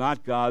 if it's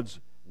not God's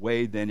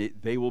way, then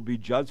they will be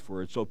judged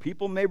for it. So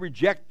people may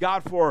reject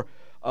God for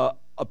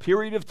a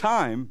period of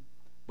time,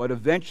 but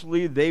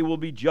eventually they will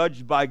be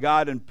judged by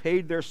God and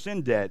paid their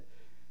sin debt,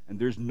 and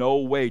there's no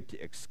way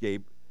to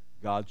escape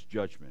God's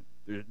judgment.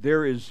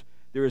 There is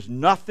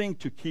nothing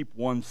to keep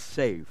one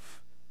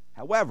safe.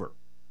 However,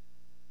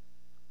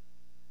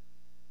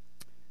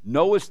 in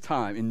Noah's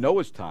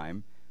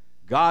time,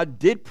 God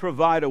did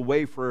provide a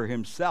way for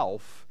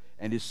himself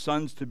and his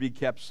sons to be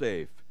kept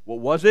safe. What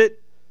was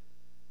it?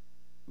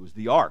 It was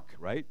the ark,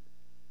 right?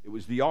 It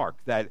was the ark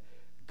that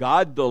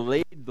God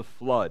delayed the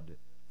flood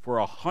for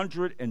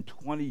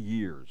 120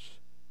 years.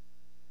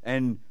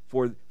 And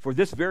for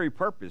this very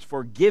purpose,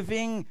 for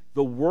giving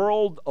the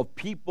world of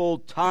people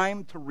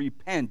time to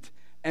repent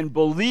and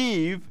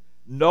believe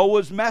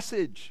Noah's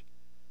message.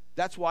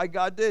 That's why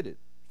God did it.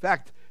 In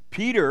fact,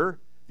 Peter,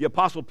 the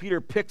Apostle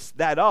Peter, picks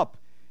that up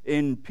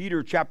in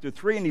Peter chapter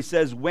 3, and he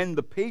says, When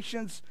the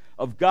patience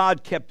of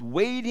God kept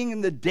waiting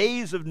in the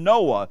days of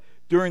Noah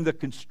during the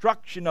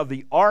construction of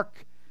the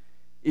ark,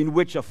 in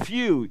which a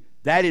few,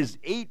 that is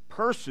 8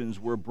 persons,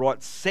 were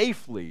brought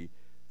safely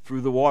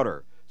through the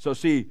water. So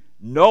see,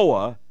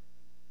 Noah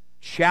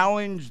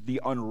challenged the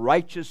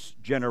unrighteous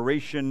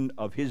generation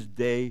of his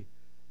day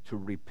to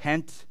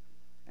repent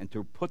and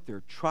to put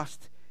their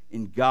trust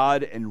in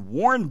God, and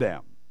warned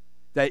them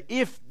that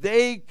if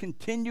they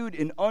continued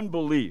in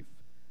unbelief,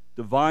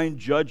 divine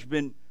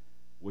judgment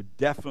would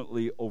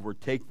definitely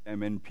overtake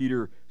them. And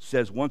Peter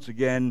says once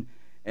again,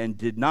 and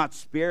did not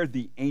spare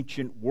the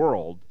ancient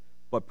world,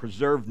 but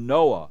preserved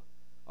Noah,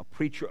 a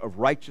preacher of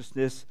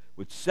righteousness,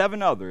 with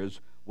 7 others,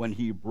 when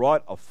he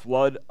brought a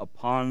flood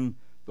upon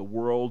the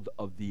world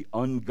of the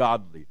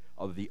ungodly,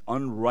 of the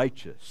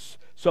unrighteous.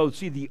 So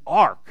see, the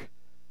ark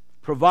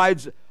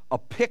provides a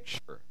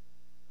picture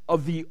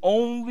of the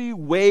only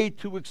way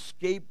to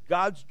escape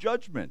God's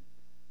judgment.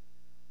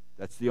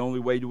 That's the only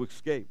way to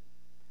escape.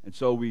 And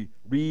so we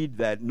read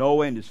that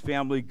Noah and his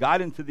family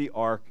got into the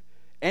ark,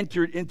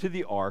 entered into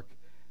the ark,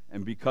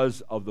 and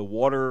because of the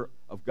water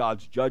of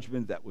God's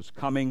judgment that was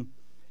coming,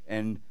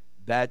 and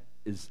that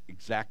is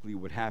exactly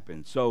what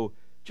happened. So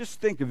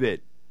just think of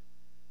it.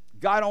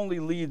 God only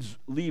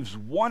leaves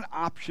one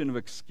option of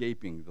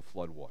escaping the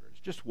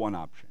floodwaters, just one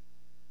option.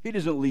 He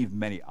doesn't leave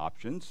many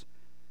options.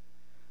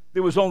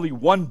 There was only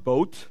one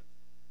boat.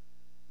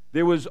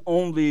 There was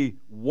only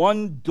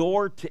one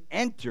door to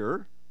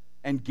enter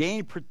and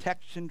gain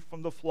protection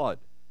from the flood.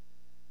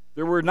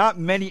 There were not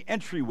many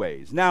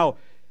entryways. Now,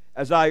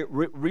 as I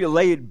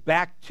relayed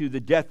back to the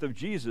death of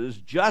Jesus,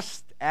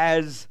 just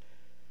as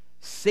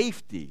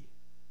safety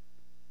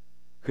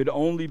could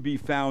only be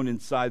found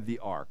inside the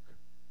ark,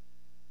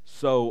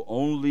 so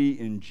only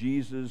in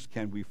Jesus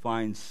can we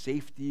find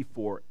safety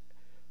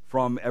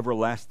from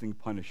everlasting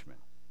punishment.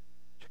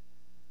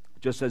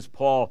 Just as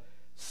Paul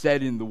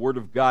said in the Word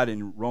of God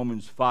in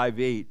Romans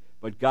 5:8,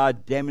 but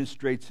God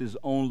demonstrates his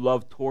own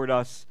love toward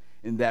us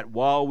in that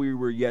while we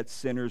were yet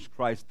sinners,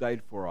 Christ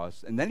died for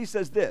us. And then he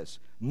says this,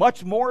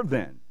 much more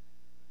then,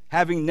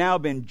 having now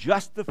been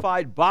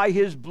justified by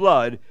his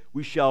blood,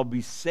 we shall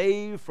be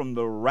saved from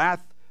the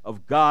wrath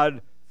of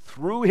God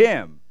through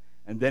him.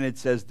 And then it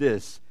says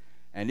this,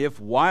 and if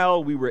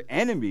while we were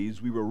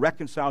enemies, we were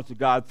reconciled to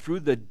God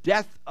through the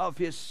death of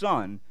his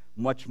Son,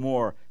 much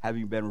more,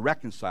 having been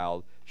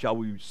reconciled, shall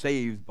we be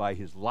saved by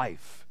his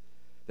life.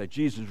 That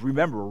Jesus,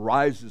 remember,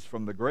 rises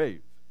from the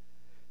grave.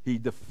 He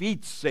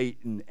defeats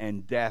Satan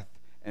and death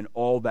and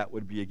all that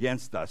would be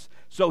against us.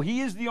 So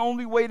he is the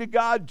only way to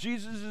God.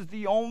 Jesus is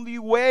the only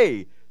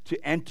way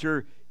to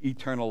enter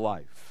eternal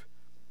life.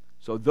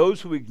 So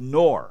those who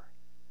ignore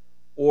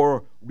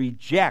or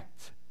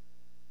reject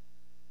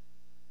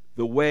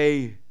the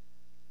way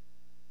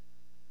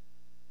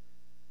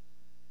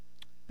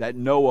that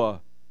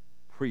Noah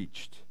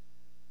preached,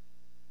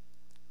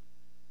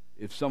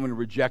 if someone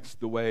rejects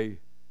the way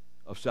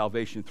of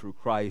salvation through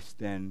Christ,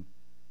 then,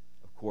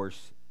 of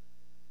course,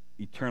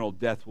 eternal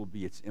death will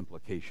be its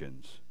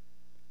implications.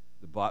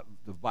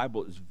 The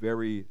Bible is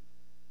very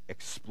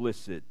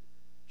explicit.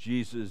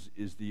 Jesus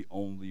is the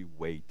only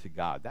way to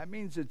God. That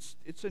means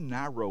it's a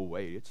narrow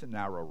way. It's a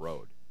narrow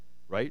road,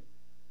 right?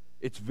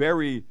 It's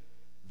very,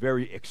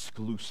 very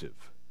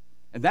exclusive.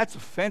 And that's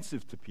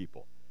offensive to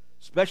people,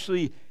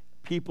 especially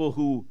people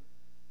who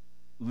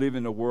live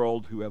in a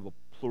world who have a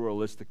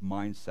pluralistic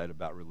mindset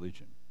about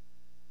religion.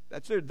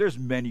 There's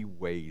many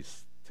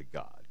ways to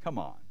God. Come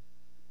on.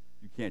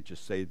 You can't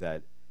just say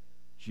that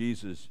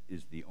Jesus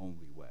is the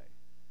only way.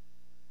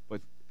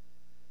 But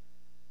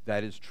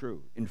that is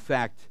true. In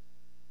fact,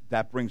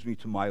 that brings me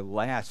to my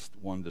last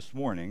one this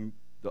morning.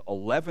 The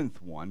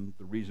 11th one,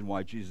 the reason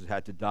why Jesus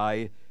had to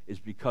die is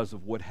because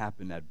of what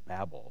happened at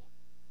Babel.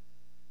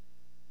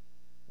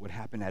 What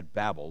happened at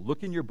Babel.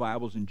 Look in your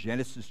Bibles in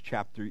Genesis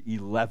chapter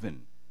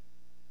 11.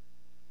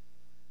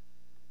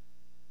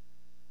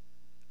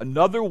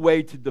 Another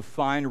way to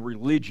define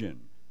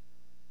religion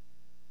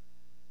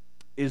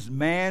is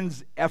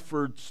man's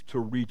efforts to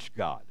reach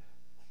God.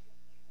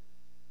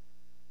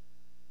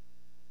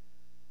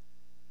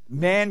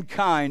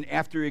 Mankind,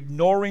 after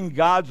ignoring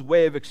God's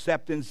way of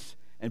acceptance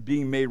and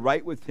being made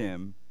right with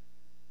Him,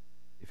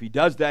 if he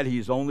does that,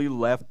 he's only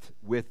left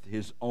with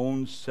his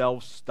own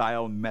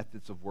self-styled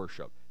methods of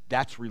worship.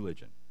 That's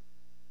religion.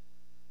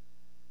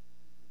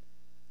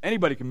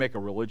 Anybody can make a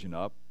religion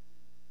up.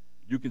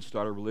 You can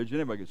start a religion.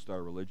 Anybody can start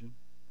a religion.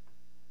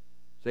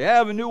 Say, I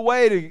have a new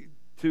way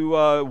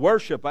to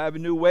worship. I have a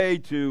new way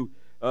to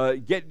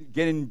get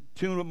in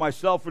tune with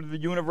myself or the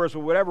universe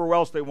or whatever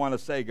else they want to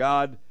say.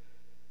 God,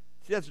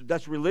 see,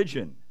 that's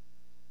religion.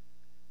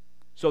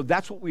 So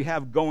that's what we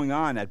have going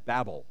on at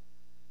Babel.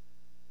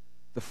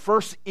 The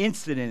first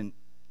incident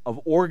of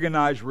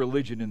organized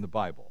religion in the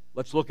Bible.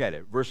 Let's look at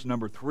it. Verse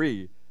number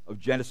 3 of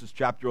Genesis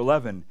chapter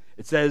 11.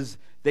 It says,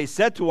 they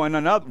said to one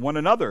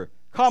another,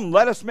 come,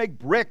 let us make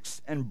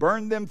bricks and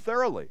burn them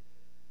thoroughly.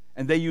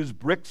 And they used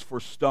bricks for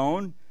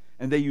stone,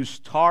 and they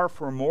used tar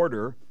for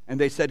mortar. And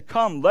they said,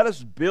 come, let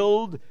us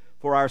build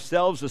for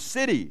ourselves a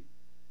city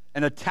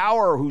and a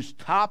tower whose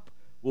top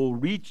will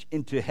reach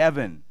into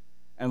heaven.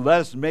 And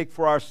let us make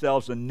for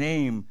ourselves a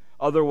name,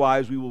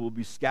 otherwise we will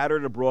be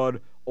scattered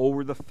abroad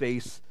over the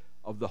face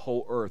of the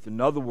whole earth.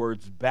 In other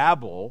words,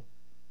 Babel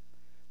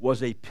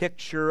was a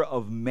picture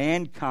of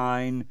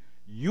mankind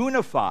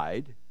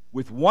unified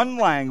with one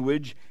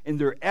language in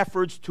their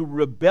efforts to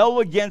rebel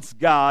against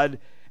God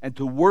and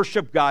to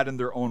worship God in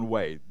their own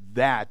way.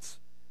 That's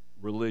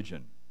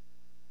religion.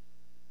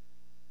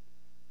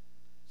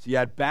 See,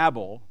 at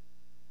Babel,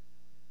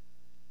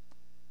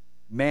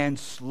 man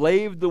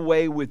slaved the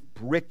way with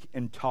brick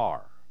and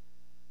tar.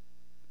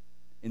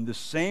 In the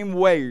same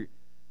way,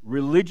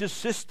 religious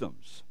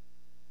systems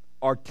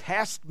are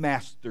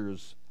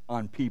taskmasters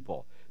on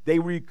people. They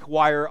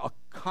require a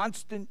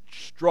constant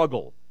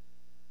struggle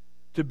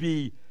to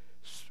be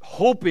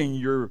hoping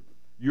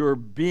you're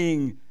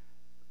being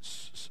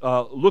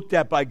looked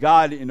at by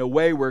God in a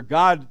way where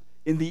God,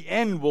 in the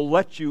end, will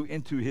let you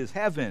into His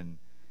heaven.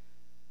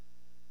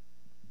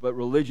 But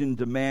religion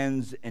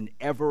demands an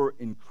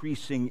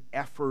ever-increasing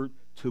effort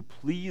to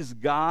please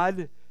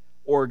God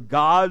or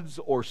gods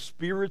or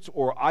spirits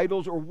or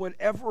idols or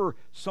whatever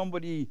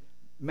somebody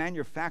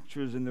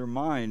manufactures in their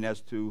mind as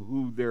to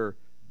who their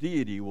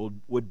deity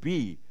would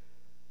be.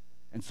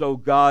 And so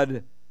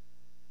God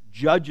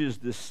judges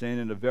this sin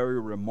in a very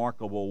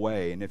remarkable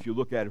way. And if you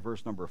look at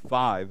verse number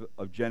 5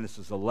 of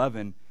Genesis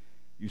 11,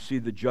 you see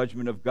the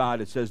judgment of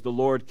God. It says, the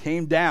Lord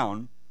came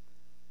down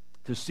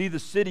to see the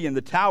city and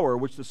the tower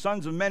which the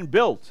sons of men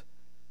built.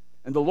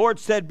 And the Lord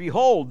said,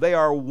 behold, they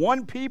are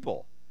one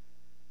people,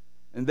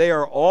 and they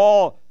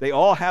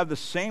all have the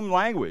same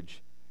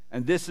language,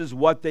 and this is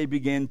what they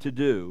begin to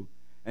do.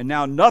 And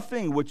now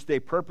nothing which they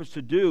purpose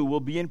to do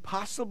will be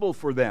impossible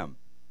for them.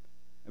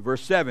 In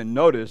verse 7,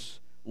 notice,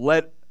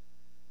 let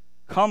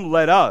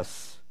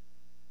us,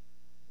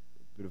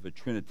 a bit of a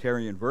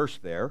Trinitarian verse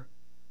there,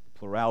 the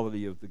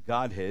plurality of the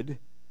Godhead.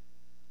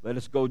 Let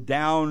us go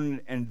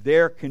down and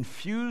there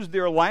confuse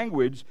their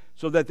language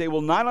so that they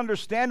will not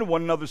understand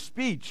one another's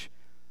speech.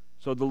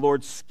 So the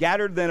Lord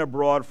scattered them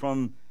abroad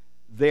from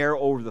there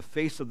over the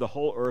face of the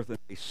whole earth, and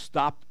they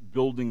stopped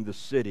building the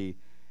city.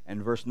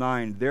 And verse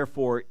 9,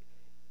 therefore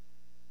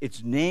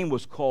its name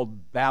was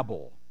called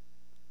Babel,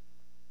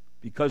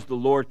 because the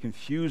Lord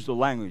confused the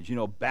language. You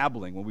know,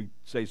 babbling, when we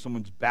say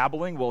someone's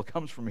babbling, well, it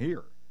comes from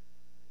here.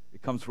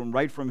 It comes from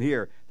right from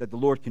here, that the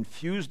Lord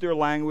confused their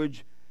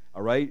language,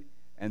 all right,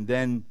 and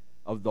then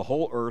of the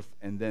whole earth,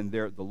 and then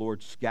the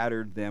Lord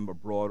scattered them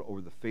abroad over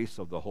the face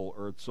of the whole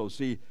earth. So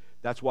see,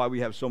 that's why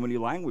we have so many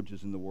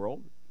languages in the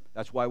world.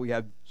 That's why we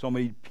have so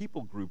many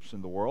people groups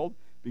in the world,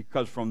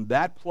 because from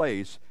that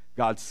place,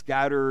 God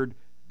scattered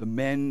the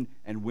men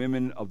and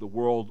women of the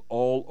world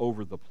all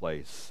over the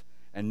place.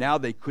 And now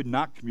they could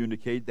not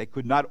communicate. They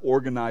could not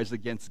organize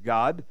against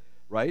God,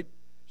 right?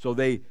 So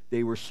they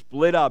were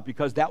split up,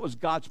 because that was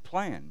God's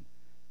plan,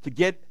 to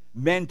get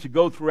men to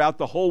go throughout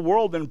the whole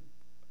world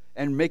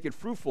and make it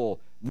fruitful,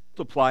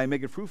 multiply and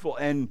make it fruitful,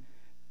 and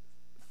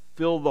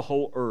fill the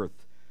whole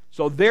earth.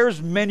 So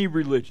there's many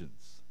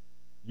religions.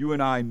 You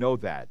and I know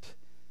that.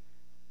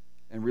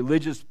 And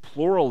religious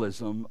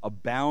pluralism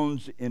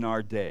abounds in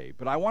our day.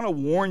 But I want to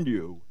warn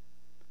you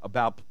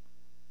about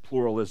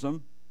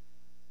pluralism.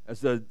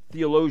 As the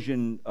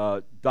theologian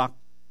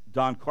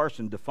Don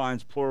Carson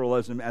defines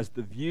pluralism as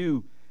the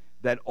view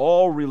that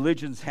all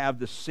religions have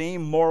the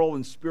same moral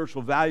and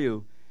spiritual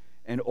value,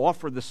 and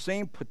offer the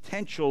same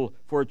potential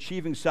for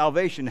achieving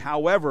salvation,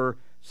 however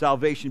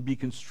salvation be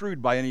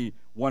construed by any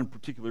one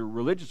particular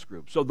religious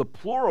group. So the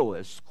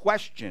pluralist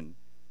question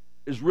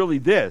is really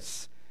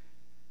this: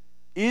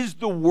 is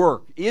the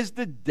work, is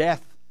the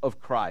death of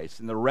Christ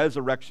and the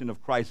resurrection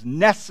of Christ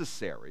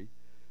necessary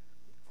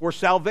for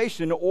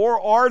salvation,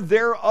 or are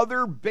there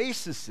other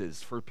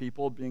bases for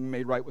people being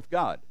made right with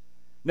God?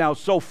 Now,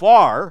 so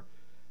far,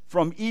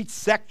 from each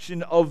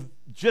section of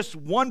just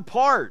one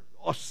part,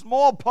 a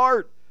small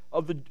part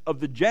of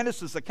the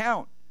Genesis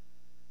account,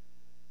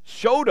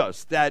 showed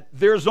us that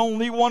there's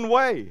only one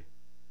way,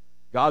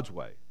 God's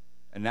way,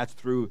 and that's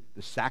through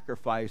the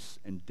sacrifice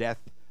and death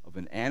of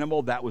an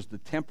animal. That was the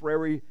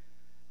temporary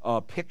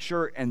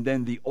picture, and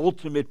then the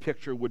ultimate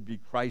picture would be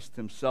Christ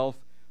himself,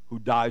 who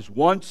dies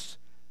once,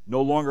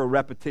 no longer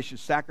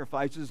repetitious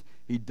sacrifices.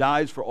 He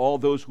dies for all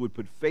those who would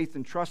put faith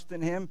and trust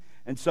in him,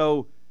 and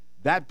so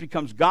that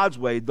becomes God's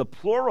way. The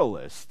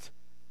pluralist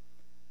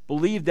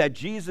believe that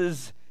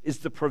Jesus is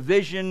the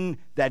provision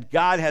that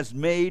God has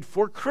made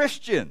for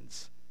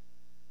Christians.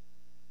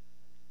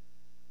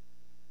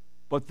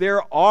 But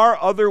there are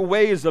other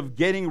ways of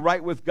getting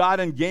right with God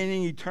and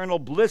gaining eternal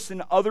bliss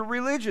in other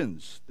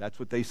religions. That's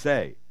what they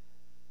say.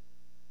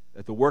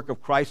 That the work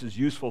of Christ is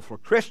useful for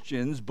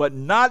Christians, but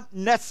not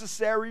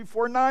necessary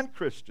for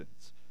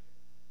non-Christians.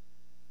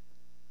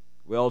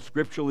 Well,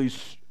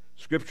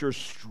 Scripture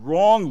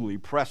strongly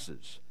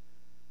presses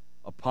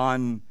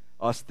upon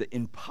us the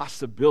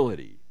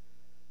impossibility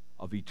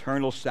of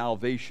eternal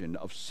salvation,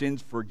 of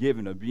sins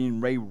forgiven, of being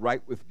made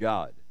right with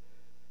God,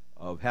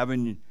 of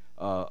having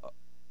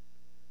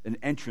an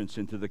entrance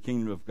into the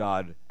kingdom of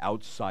God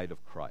outside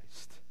of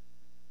Christ.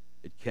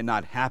 It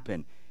cannot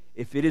happen.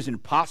 If it is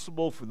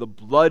impossible for the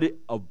blood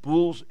of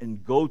bulls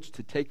and goats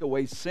to take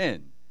away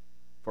sin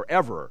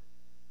forever,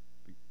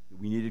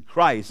 we needed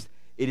Christ.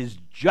 It is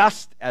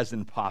just as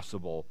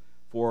impossible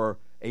for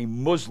a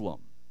Muslim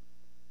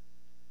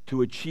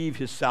to achieve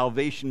his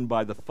salvation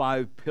by the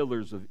 5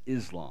 pillars of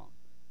Islam,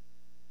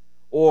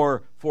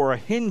 or for a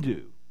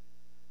Hindu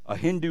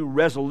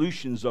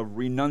resolutions of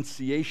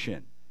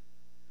renunciation,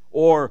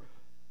 or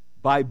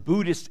by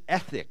Buddhist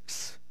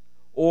ethics,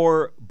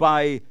 or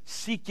by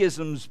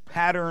Sikhism's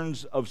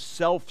patterns of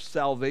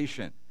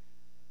self-salvation,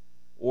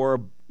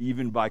 or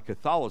even by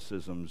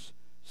Catholicism's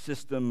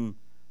system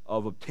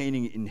of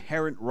obtaining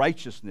inherent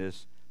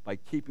righteousness by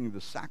keeping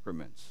the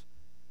sacraments.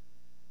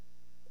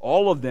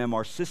 All of them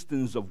are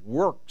systems of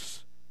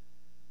works.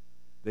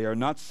 They are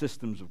not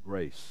systems of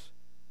grace.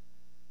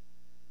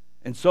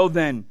 And so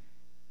then,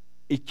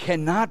 it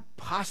cannot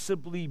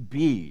possibly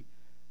be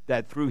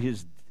that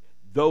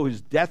though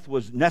his death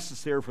was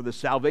necessary for the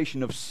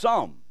salvation of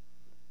some,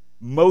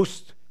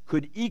 most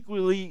could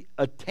equally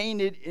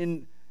attain it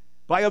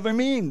by other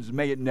means.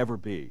 May it never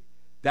be.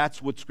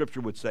 That's what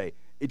Scripture would say.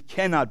 It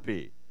cannot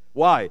be.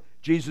 Why?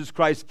 Jesus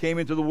Christ came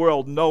into the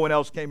world. No one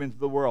else came into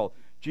the world.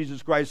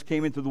 Jesus Christ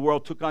came into the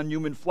world, took on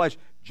human flesh,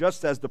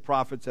 just as the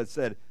prophets had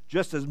said,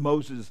 just as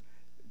Moses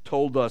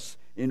told us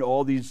in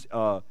all these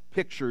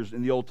pictures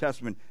in the Old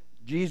Testament.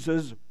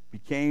 Jesus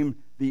became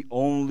the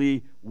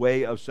only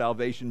way of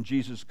salvation.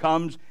 Jesus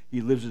comes,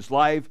 he lives his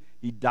life,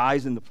 he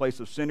dies in the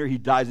place of sinner, he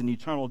dies in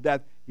eternal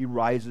death, he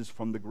rises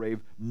from the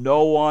grave.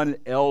 No one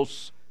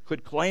else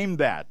could claim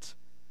that.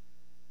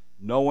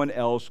 No one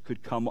else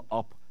could come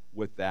up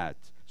with that.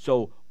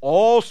 So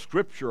all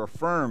Scripture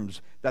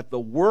affirms that the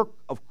work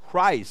of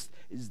Christ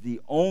is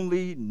the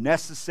only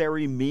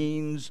necessary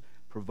means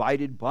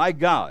provided by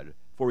God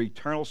for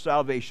eternal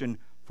salvation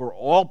for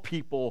all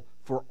people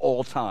for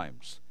all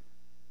times.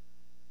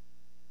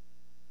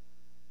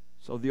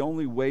 So the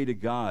only way to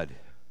God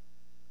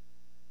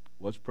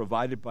was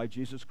provided by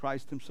Jesus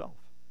Christ himself.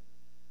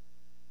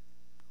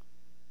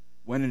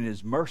 When in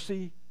his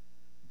mercy,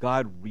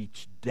 God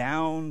reached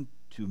down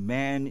to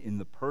man in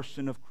the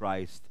person of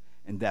Christ,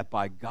 and that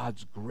by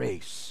God's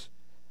grace,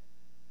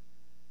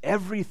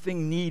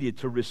 everything needed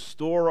to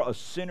restore a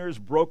sinner's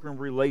broken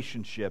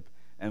relationship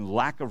and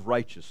lack of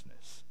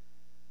righteousness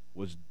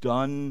was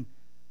done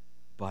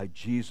by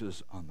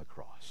Jesus on the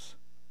cross.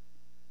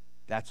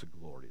 That's a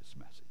glorious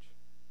message.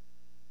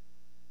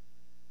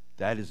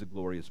 That is a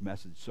glorious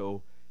message.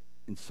 So,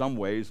 in some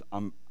ways,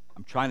 I'm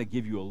trying to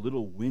give you a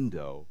little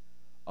window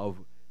of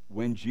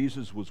when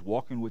Jesus was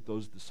walking with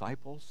those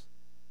disciples.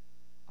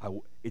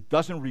 It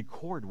doesn't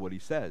record what he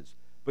says.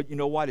 But you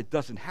know what? It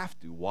doesn't have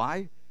to.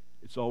 Why?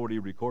 It's already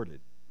recorded.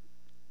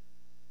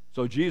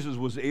 So Jesus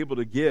was able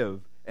to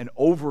give an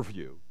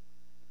overview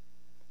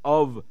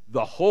of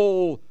the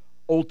whole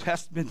Old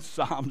Testament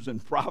Psalms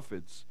and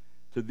prophets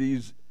to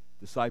these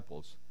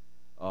disciples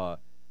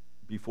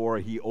before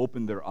he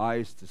opened their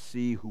eyes to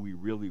see who he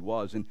really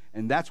was.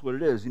 And that's what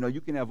it is. You know,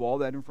 you can have all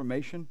that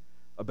information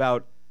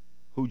about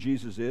who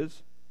Jesus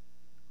is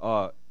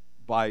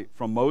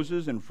from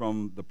Moses and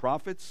from the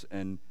prophets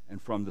and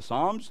from the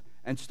Psalms,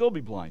 and still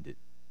be blinded.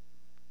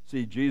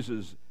 See,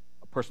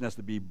 a person has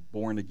to be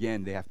born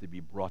again. They have to be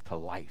brought to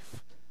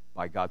life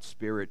by God's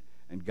Spirit,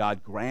 and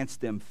God grants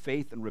them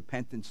faith and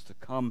repentance to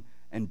come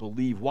and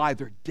believe. Why?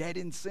 They're dead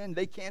in sin.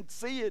 They can't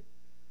see it.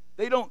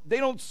 They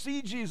don't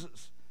see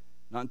Jesus.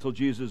 Not until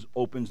Jesus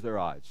opens their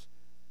eyes.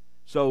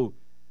 So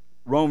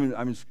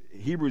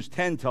Hebrews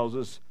 10 tells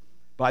us,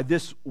 by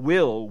this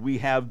will we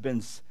have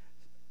been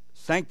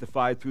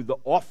sanctified through the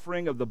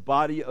offering of the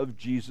body of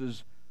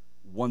Jesus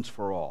once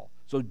for all.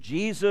 So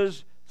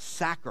Jesus'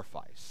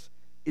 sacrifice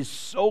is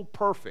so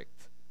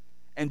perfect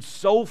and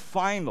so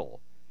final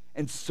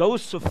and so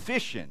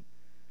sufficient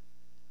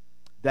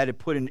that it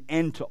put an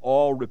end to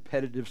all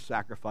repetitive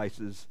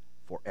sacrifices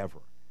forever.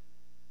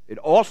 It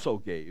also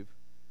gave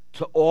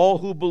to all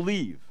who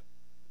believe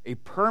a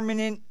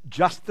permanent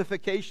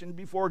justification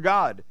before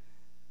God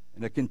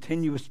and a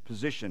continuous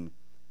position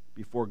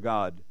before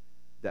God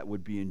that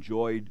would be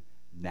enjoyed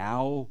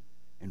now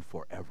and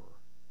forever.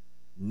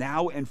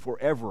 Now and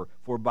forever.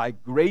 For by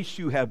grace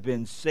you have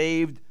been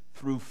saved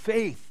through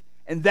faith,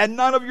 and that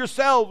none of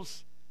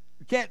yourselves.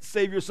 You can't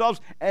save yourselves,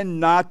 and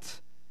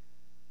not,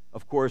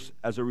 of course,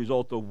 as a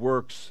result of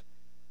works,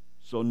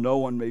 so no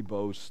one may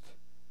boast.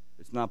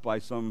 It's not by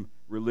some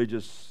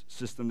religious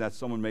system that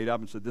someone made up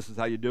and said, this is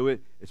how you do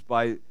it. It's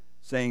by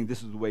saying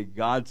this is the way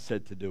God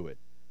said to do it.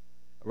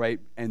 Right?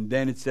 And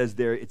then it says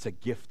there, it's a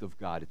gift of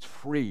God. It's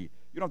free.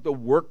 You don't have to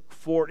work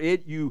for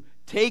it. You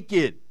take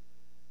it.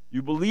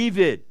 You believe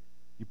it.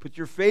 You put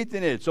your faith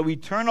in it. So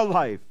eternal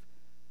life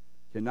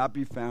cannot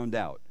be found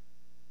out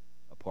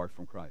apart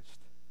from Christ.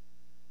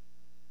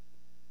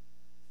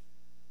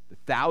 The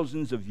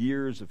thousands of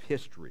years of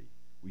history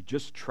we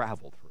just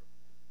traveled through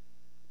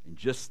in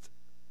just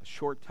a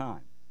short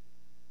time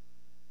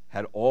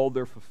had all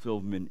their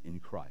fulfillment in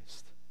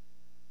Christ.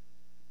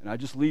 And I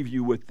just leave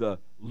you with the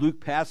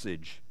Luke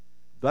passage.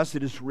 Thus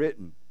it is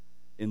written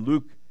in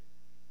Luke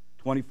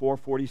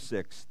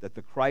 24:46 that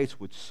the Christ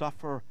would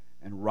suffer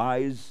and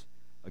rise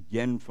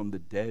again from the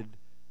dead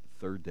the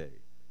third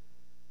day.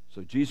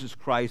 So Jesus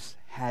Christ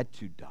had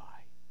to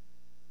die.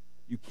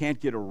 You can't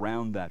get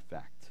around that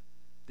fact.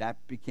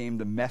 That became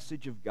the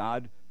message of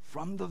God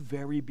from the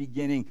very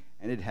beginning,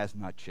 and it has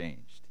not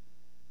changed.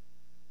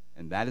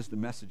 And that is the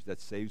message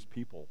that saves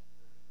people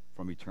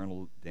from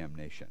eternal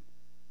damnation.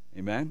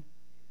 Amen?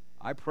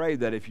 I pray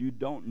that if you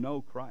don't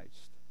know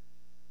Christ,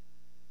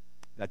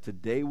 that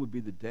today would be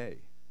the day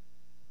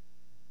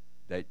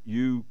that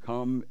you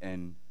come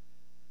and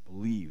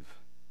believe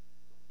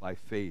by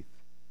faith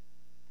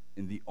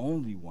in the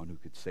only one who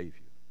could save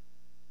you.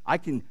 I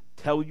can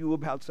tell you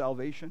about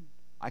salvation.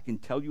 I can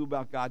tell you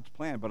about God's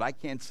plan, but I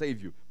can't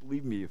save you.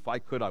 Believe me, if I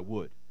could, I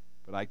would,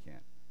 but I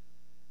can't.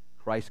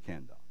 Christ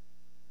can, though.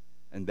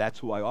 And that's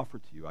who I offer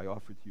to you. I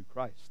offer to you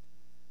Christ.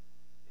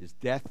 His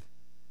death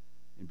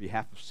in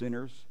behalf of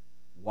sinners,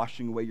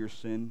 washing away your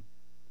sin,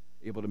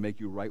 able to make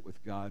you right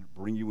with God,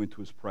 bring you into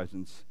his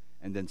presence,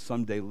 and then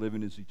someday live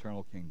in his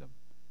eternal kingdom.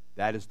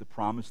 That is the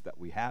promise that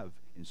we have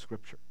in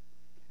Scripture.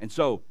 And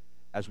so,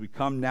 as we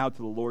come now to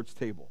the Lord's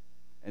table,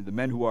 and the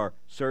men who are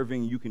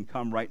serving, you can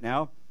come right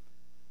now.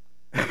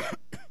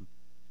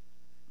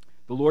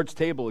 The Lord's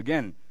table,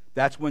 again,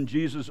 that's when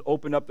Jesus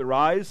opened up their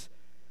eyes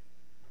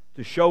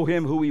to show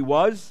him who he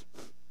was.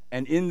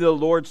 And in the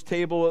Lord's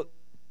table,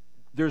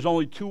 there's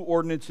only two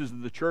ordinances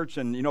of the church.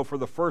 And, for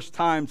the first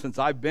time since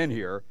I've been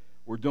here,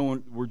 we're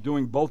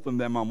doing both of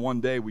them on one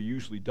day. We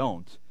usually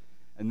don't.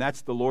 And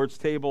that's the Lord's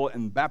table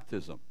and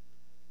baptism.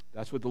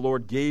 That's what the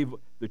Lord gave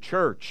the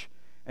church.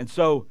 And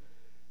so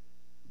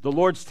the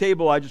Lord's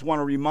table, I just want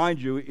to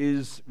remind you,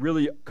 is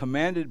really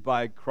commanded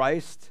by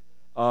Christ.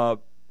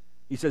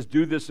 He says,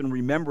 do this in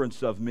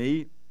remembrance of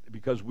me,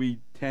 because we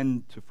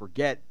tend to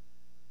forget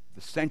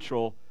the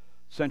central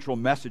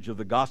message of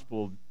the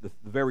gospel, the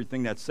very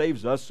thing that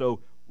saves us.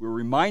 So we're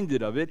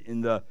reminded of it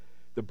in the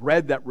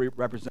bread that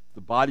represents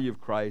the body of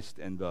Christ,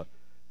 and the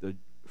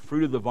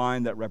fruit of the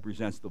vine that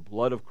represents the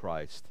blood of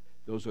Christ.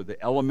 Those are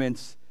the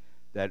elements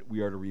that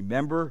we are to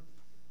remember.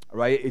 All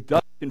right? It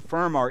does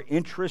confirm our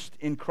interest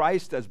in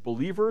Christ as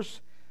believers,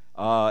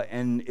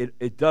 and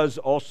it does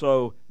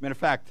also, matter of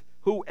fact,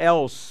 who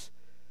else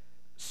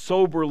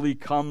soberly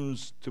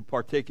comes to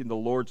partake in the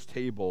Lord's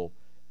table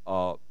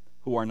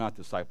who are not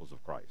disciples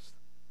of Christ?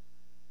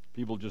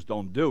 People just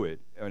don't do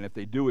it, and if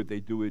they do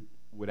it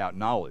without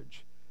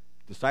knowledge.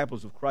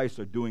 Disciples of Christ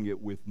are doing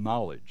it with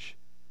knowledge,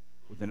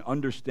 with an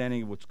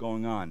understanding of what's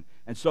going on.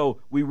 And so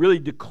we really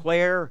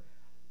declare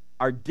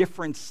our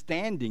different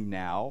standing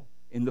now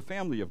in the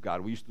family of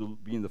God. We used to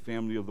be in the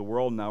family of the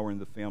world, now we're in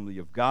the family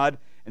of God.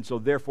 And so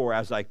therefore,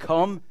 as I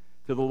come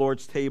to the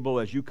Lord's table,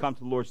 as you come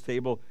to the Lord's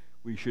table,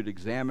 we should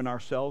examine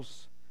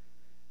ourselves.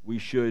 We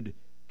should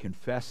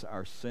confess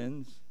our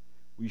sins.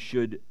 We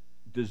should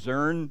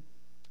discern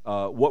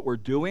what we're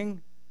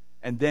doing.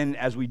 And then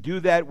as we do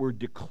that, we're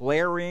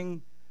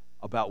declaring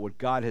about what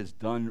God has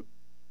done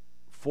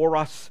for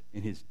us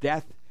in his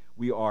death.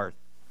 We are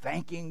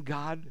thanking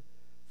God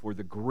for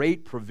the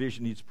great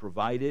provision he's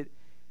provided.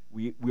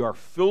 We are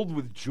filled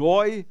with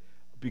joy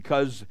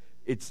because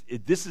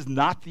this is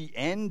not the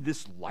end.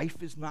 This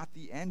life is not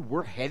the end.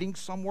 We're heading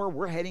somewhere.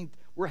 We're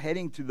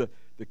heading to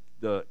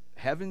the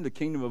heaven, the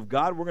kingdom of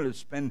God. We're going to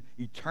spend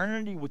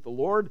eternity with the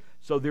Lord.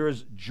 So there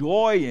is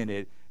joy in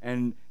it.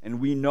 and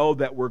we know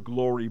that we're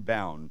glory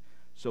bound.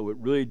 So it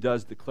really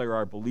does declare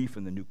our belief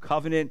in the new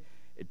covenant.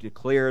 It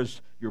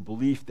declares your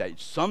belief that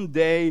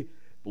someday,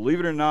 believe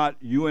it or not,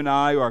 you and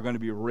I are going to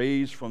be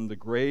raised from the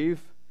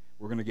grave.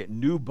 We're going to get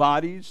new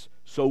bodies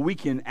so we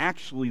can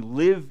actually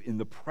live in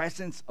the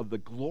presence of the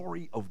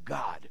glory of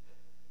God.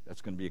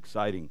 That's going to be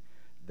exciting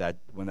that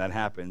when that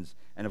happens.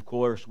 And of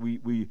course,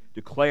 we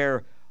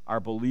declare our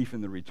belief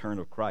in the return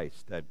of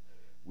Christ, that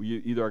we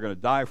either are going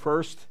to die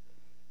first,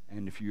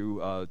 and if you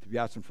to be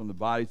absent from the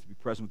body, to be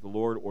present with the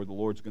Lord, or the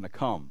Lord's going to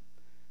come.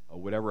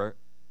 Whatever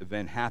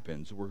event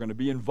happens, we're going to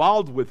be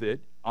involved with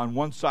it on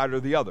one side or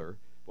the other,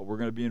 but we're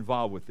going to be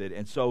involved with it.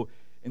 And so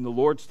in the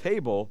Lord's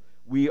table,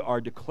 we are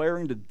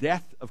declaring the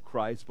death of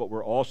Christ, but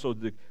we're also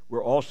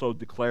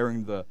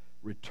declaring the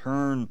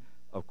return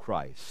of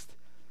Christ.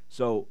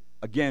 So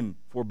again,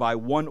 for by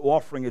one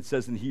offering, it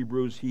says in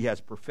Hebrews, he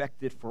has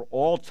perfected for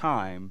all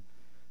time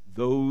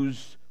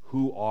those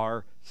who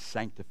are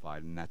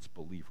sanctified, and that's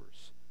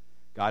believers.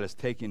 God has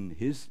taken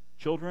his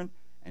children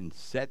and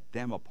set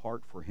them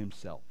apart for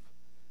himself.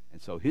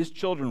 And so his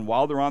children,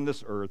 while they're on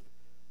this earth,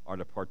 are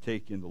to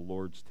partake in the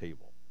Lord's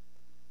table.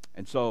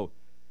 And so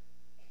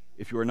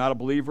if you are not a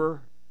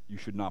believer, you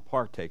should not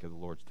partake of the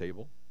Lord's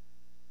table.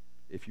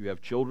 If you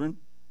have children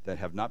that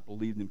have not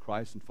believed in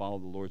Christ and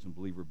followed the Lord's and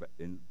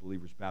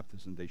believer's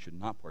baptism, they should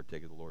not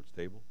partake of the Lord's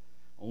table.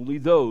 Only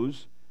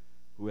those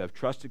who have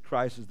trusted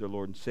Christ as their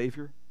Lord and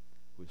Savior,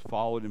 who have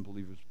followed in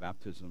believer's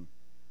baptism,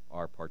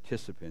 are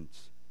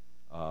participants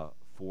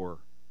for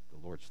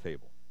the Lord's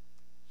table.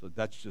 So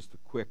that's just a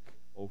quick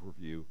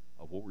overview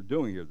of what we're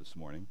doing here this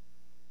morning.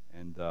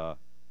 And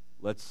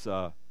let's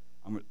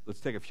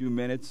take a few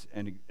minutes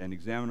and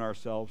examine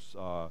ourselves,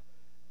 a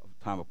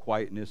time of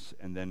quietness,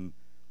 and then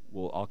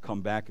I'll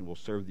come back and we'll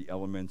serve the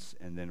elements,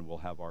 and then we'll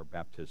have our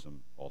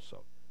baptism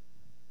also.